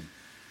teeth in.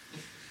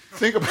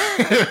 Think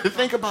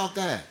about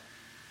that.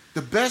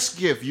 The best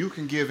gift you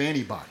can give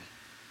anybody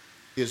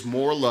is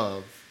more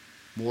love,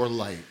 more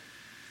light,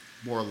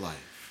 more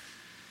life.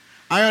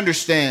 I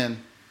understand,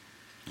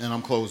 and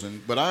I'm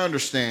closing, but I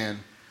understand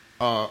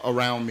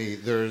around me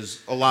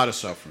there's a lot of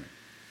suffering.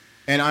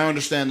 And I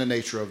understand the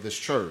nature of this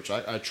church.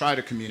 I try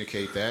to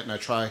communicate that, and I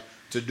try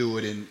to do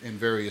it in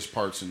various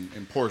parts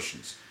and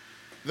portions.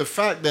 The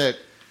fact that,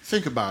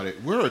 think about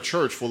it, we're a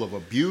church full of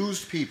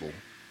abused people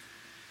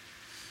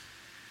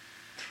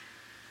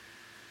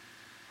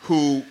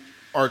who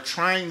are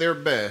trying their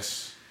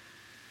best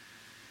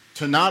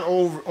to not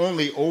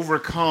only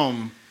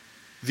overcome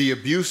the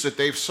abuse that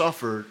they've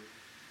suffered,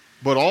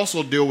 but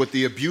also deal with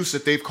the abuse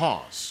that they've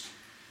caused.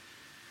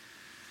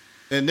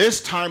 And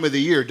this time of the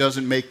year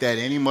doesn't make that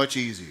any much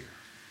easier.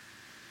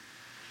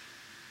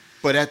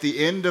 But at the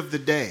end of the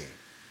day,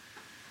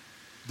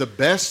 the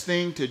best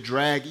thing to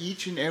drag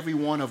each and every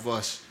one of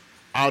us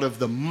out of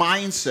the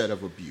mindset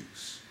of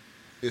abuse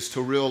is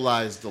to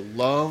realize the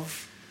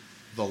love,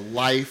 the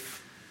life,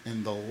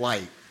 and the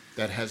light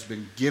that has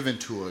been given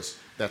to us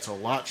that's a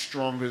lot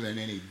stronger than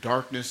any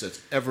darkness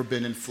that's ever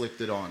been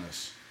inflicted on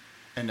us.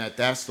 And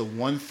that's the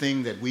one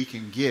thing that we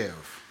can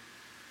give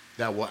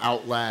that will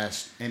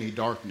outlast any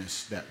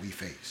darkness that we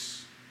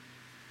face.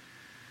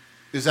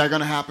 Is that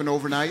going to happen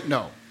overnight?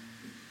 No.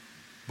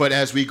 But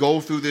as we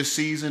go through this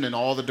season and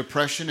all the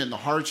depression and the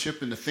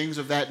hardship and the things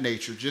of that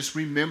nature, just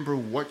remember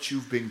what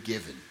you've been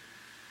given.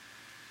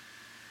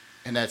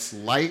 And that's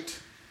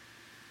light,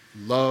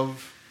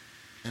 love,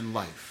 and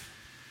life.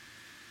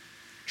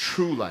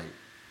 True light,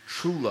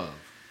 true love,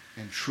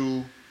 and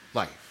true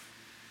life.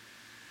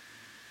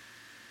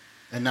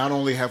 And not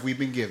only have we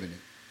been given it,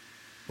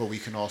 but we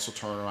can also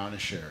turn around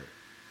and share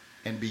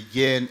it and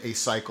begin a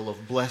cycle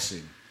of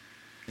blessing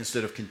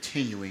instead of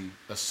continuing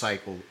a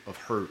cycle of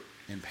hurt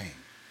and pain.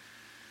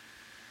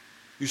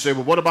 You say,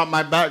 well, what about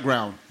my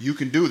background? You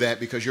can do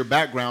that because your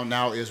background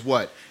now is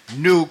what?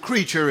 New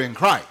creature in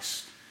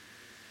Christ.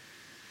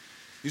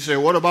 You say,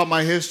 what about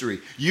my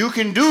history? You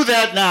can do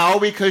that now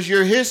because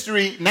your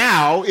history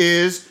now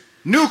is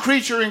new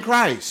creature in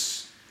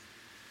Christ.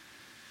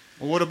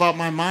 Well, what about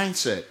my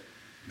mindset?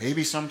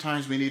 Maybe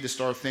sometimes we need to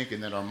start thinking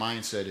that our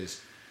mindset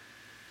is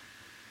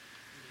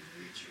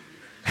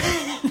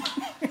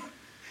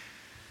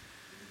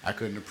I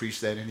couldn't have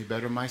preached that any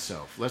better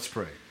myself. Let's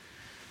pray.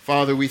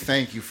 Father, we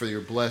thank you for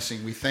your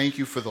blessing. We thank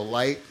you for the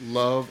light,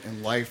 love,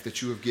 and life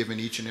that you have given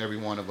each and every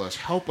one of us.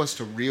 Help us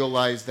to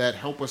realize that.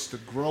 Help us to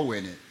grow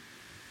in it.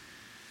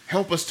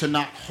 Help us to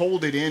not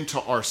hold it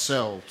into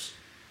ourselves,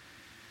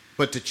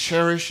 but to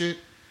cherish it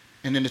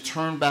and then to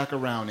turn back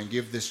around and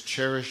give this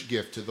cherished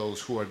gift to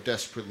those who are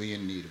desperately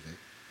in need of it.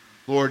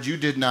 Lord, you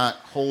did not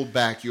hold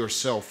back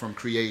yourself from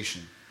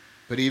creation,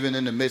 but even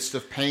in the midst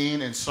of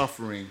pain and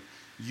suffering,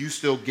 you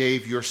still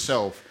gave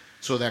yourself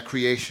so that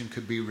creation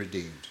could be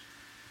redeemed.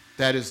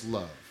 That is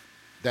love,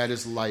 that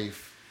is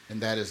life,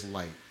 and that is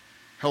light.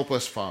 Help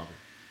us, Father,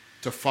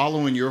 to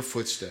follow in your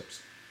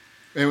footsteps.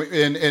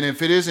 And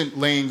if it isn't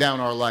laying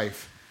down our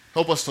life,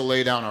 help us to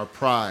lay down our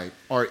pride,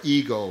 our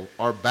ego,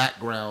 our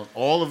background,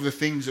 all of the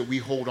things that we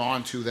hold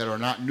on to that are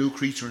not new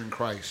creature in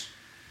Christ.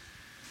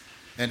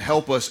 And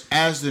help us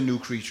as the new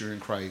creature in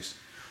Christ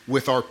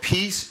with our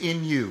peace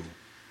in you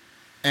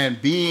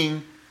and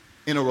being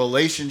in a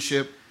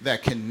relationship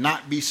that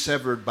cannot be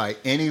severed by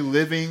any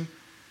living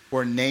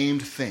or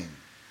named thing.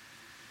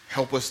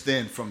 Help us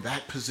then from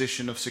that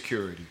position of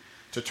security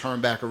to turn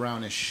back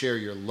around and share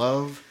your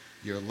love,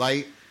 your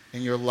light,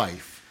 and your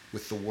life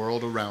with the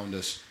world around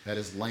us that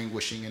is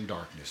languishing in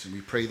darkness. And we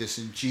pray this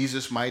in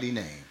Jesus' mighty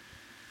name.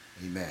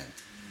 Amen.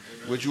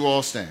 Amen. Would you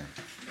all stand?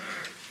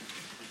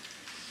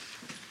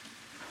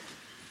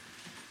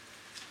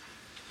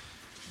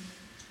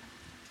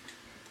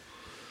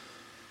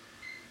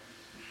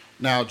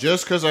 Now,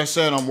 just because I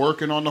said I'm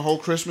working on the whole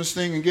Christmas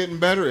thing and getting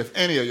better, if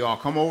any of y'all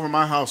come over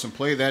my house and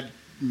play that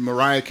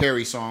Mariah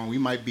Carey song, we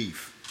might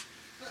beef.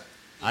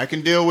 I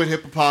can deal with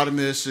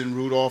Hippopotamus and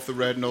Rudolph the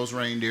Red-Nosed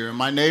Reindeer, and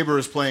my neighbor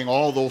is playing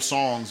all those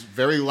songs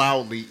very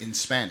loudly in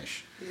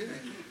Spanish.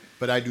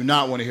 But I do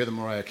not want to hear the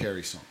Mariah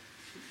Carey song.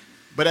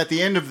 But at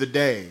the end of the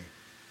day,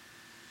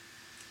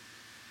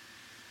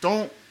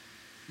 don't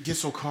get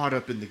so caught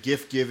up in the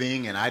gift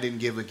giving, and I didn't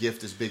give a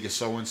gift as big as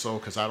so-and-so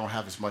because I don't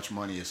have as much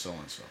money as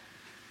so-and-so.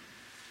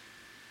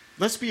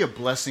 Let's be a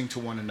blessing to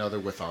one another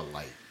with our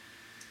light,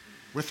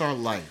 with our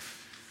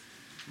life,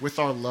 with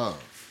our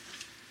love.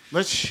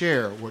 Let's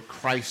share what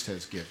Christ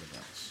has given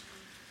us,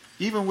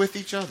 even with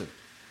each other.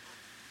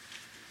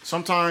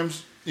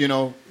 Sometimes,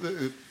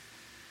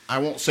 I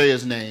won't say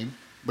his name,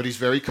 but he's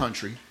very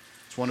country.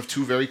 It's one of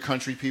two very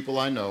country people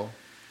I know.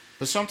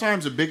 But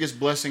sometimes the biggest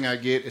blessing I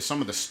get is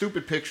some of the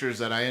stupid pictures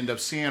that I end up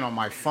seeing on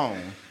my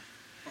phone.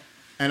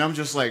 And I'm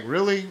just like,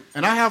 really?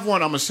 And I have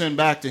one I'm going to send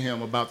back to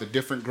him about the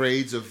different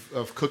grades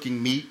of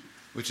cooking meat,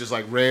 which is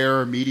like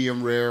rare,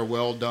 medium rare,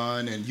 well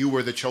done, and you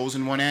were the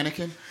chosen one,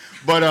 Anakin.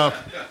 But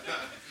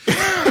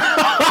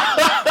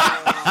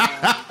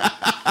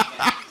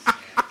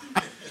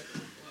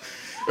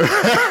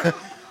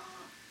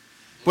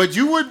but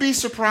you would be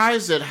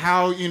surprised at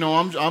how, you know,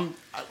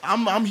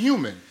 I'm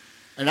human.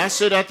 And I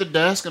sit at the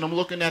desk and I'm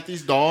looking at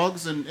these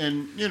dogs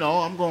and you know,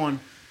 I'm going,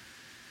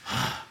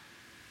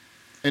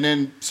 and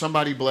then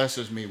somebody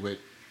blesses me with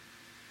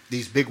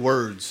these big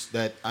words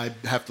that I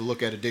have to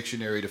look at a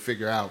dictionary to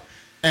figure out.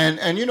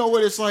 And you know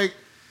what it's like?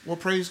 Well,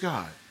 praise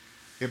God.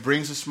 It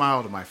brings a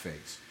smile to my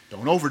face.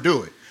 Don't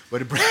overdo it,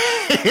 but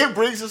it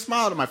brings a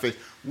smile to my face.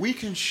 We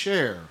can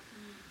share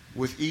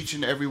with each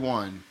and every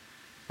one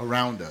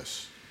around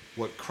us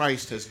what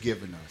Christ has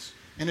given us.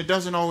 And it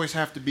doesn't always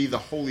have to be the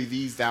holy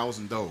these, thous,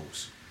 and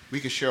those.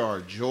 We can share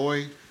our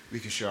joy. We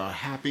can share our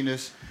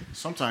happiness.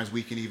 Sometimes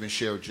we can even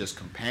share just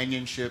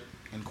companionship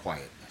and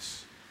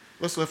quietness.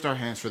 Let's lift our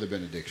hands for the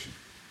benediction.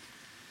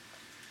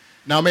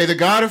 Now may the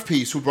God of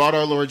peace, who brought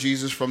our Lord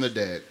Jesus from the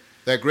dead,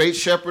 that great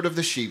shepherd of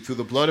the sheep, through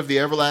the blood of the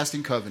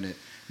everlasting covenant,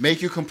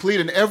 make you complete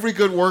in every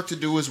good work to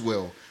do his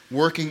will,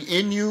 working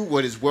in you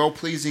what is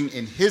well-pleasing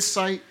in his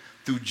sight,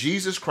 through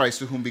Jesus Christ,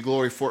 to whom be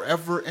glory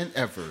forever and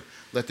ever.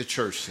 Let the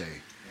church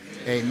say,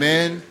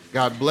 Amen.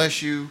 God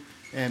bless you,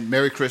 and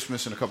Merry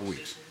Christmas in a couple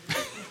weeks.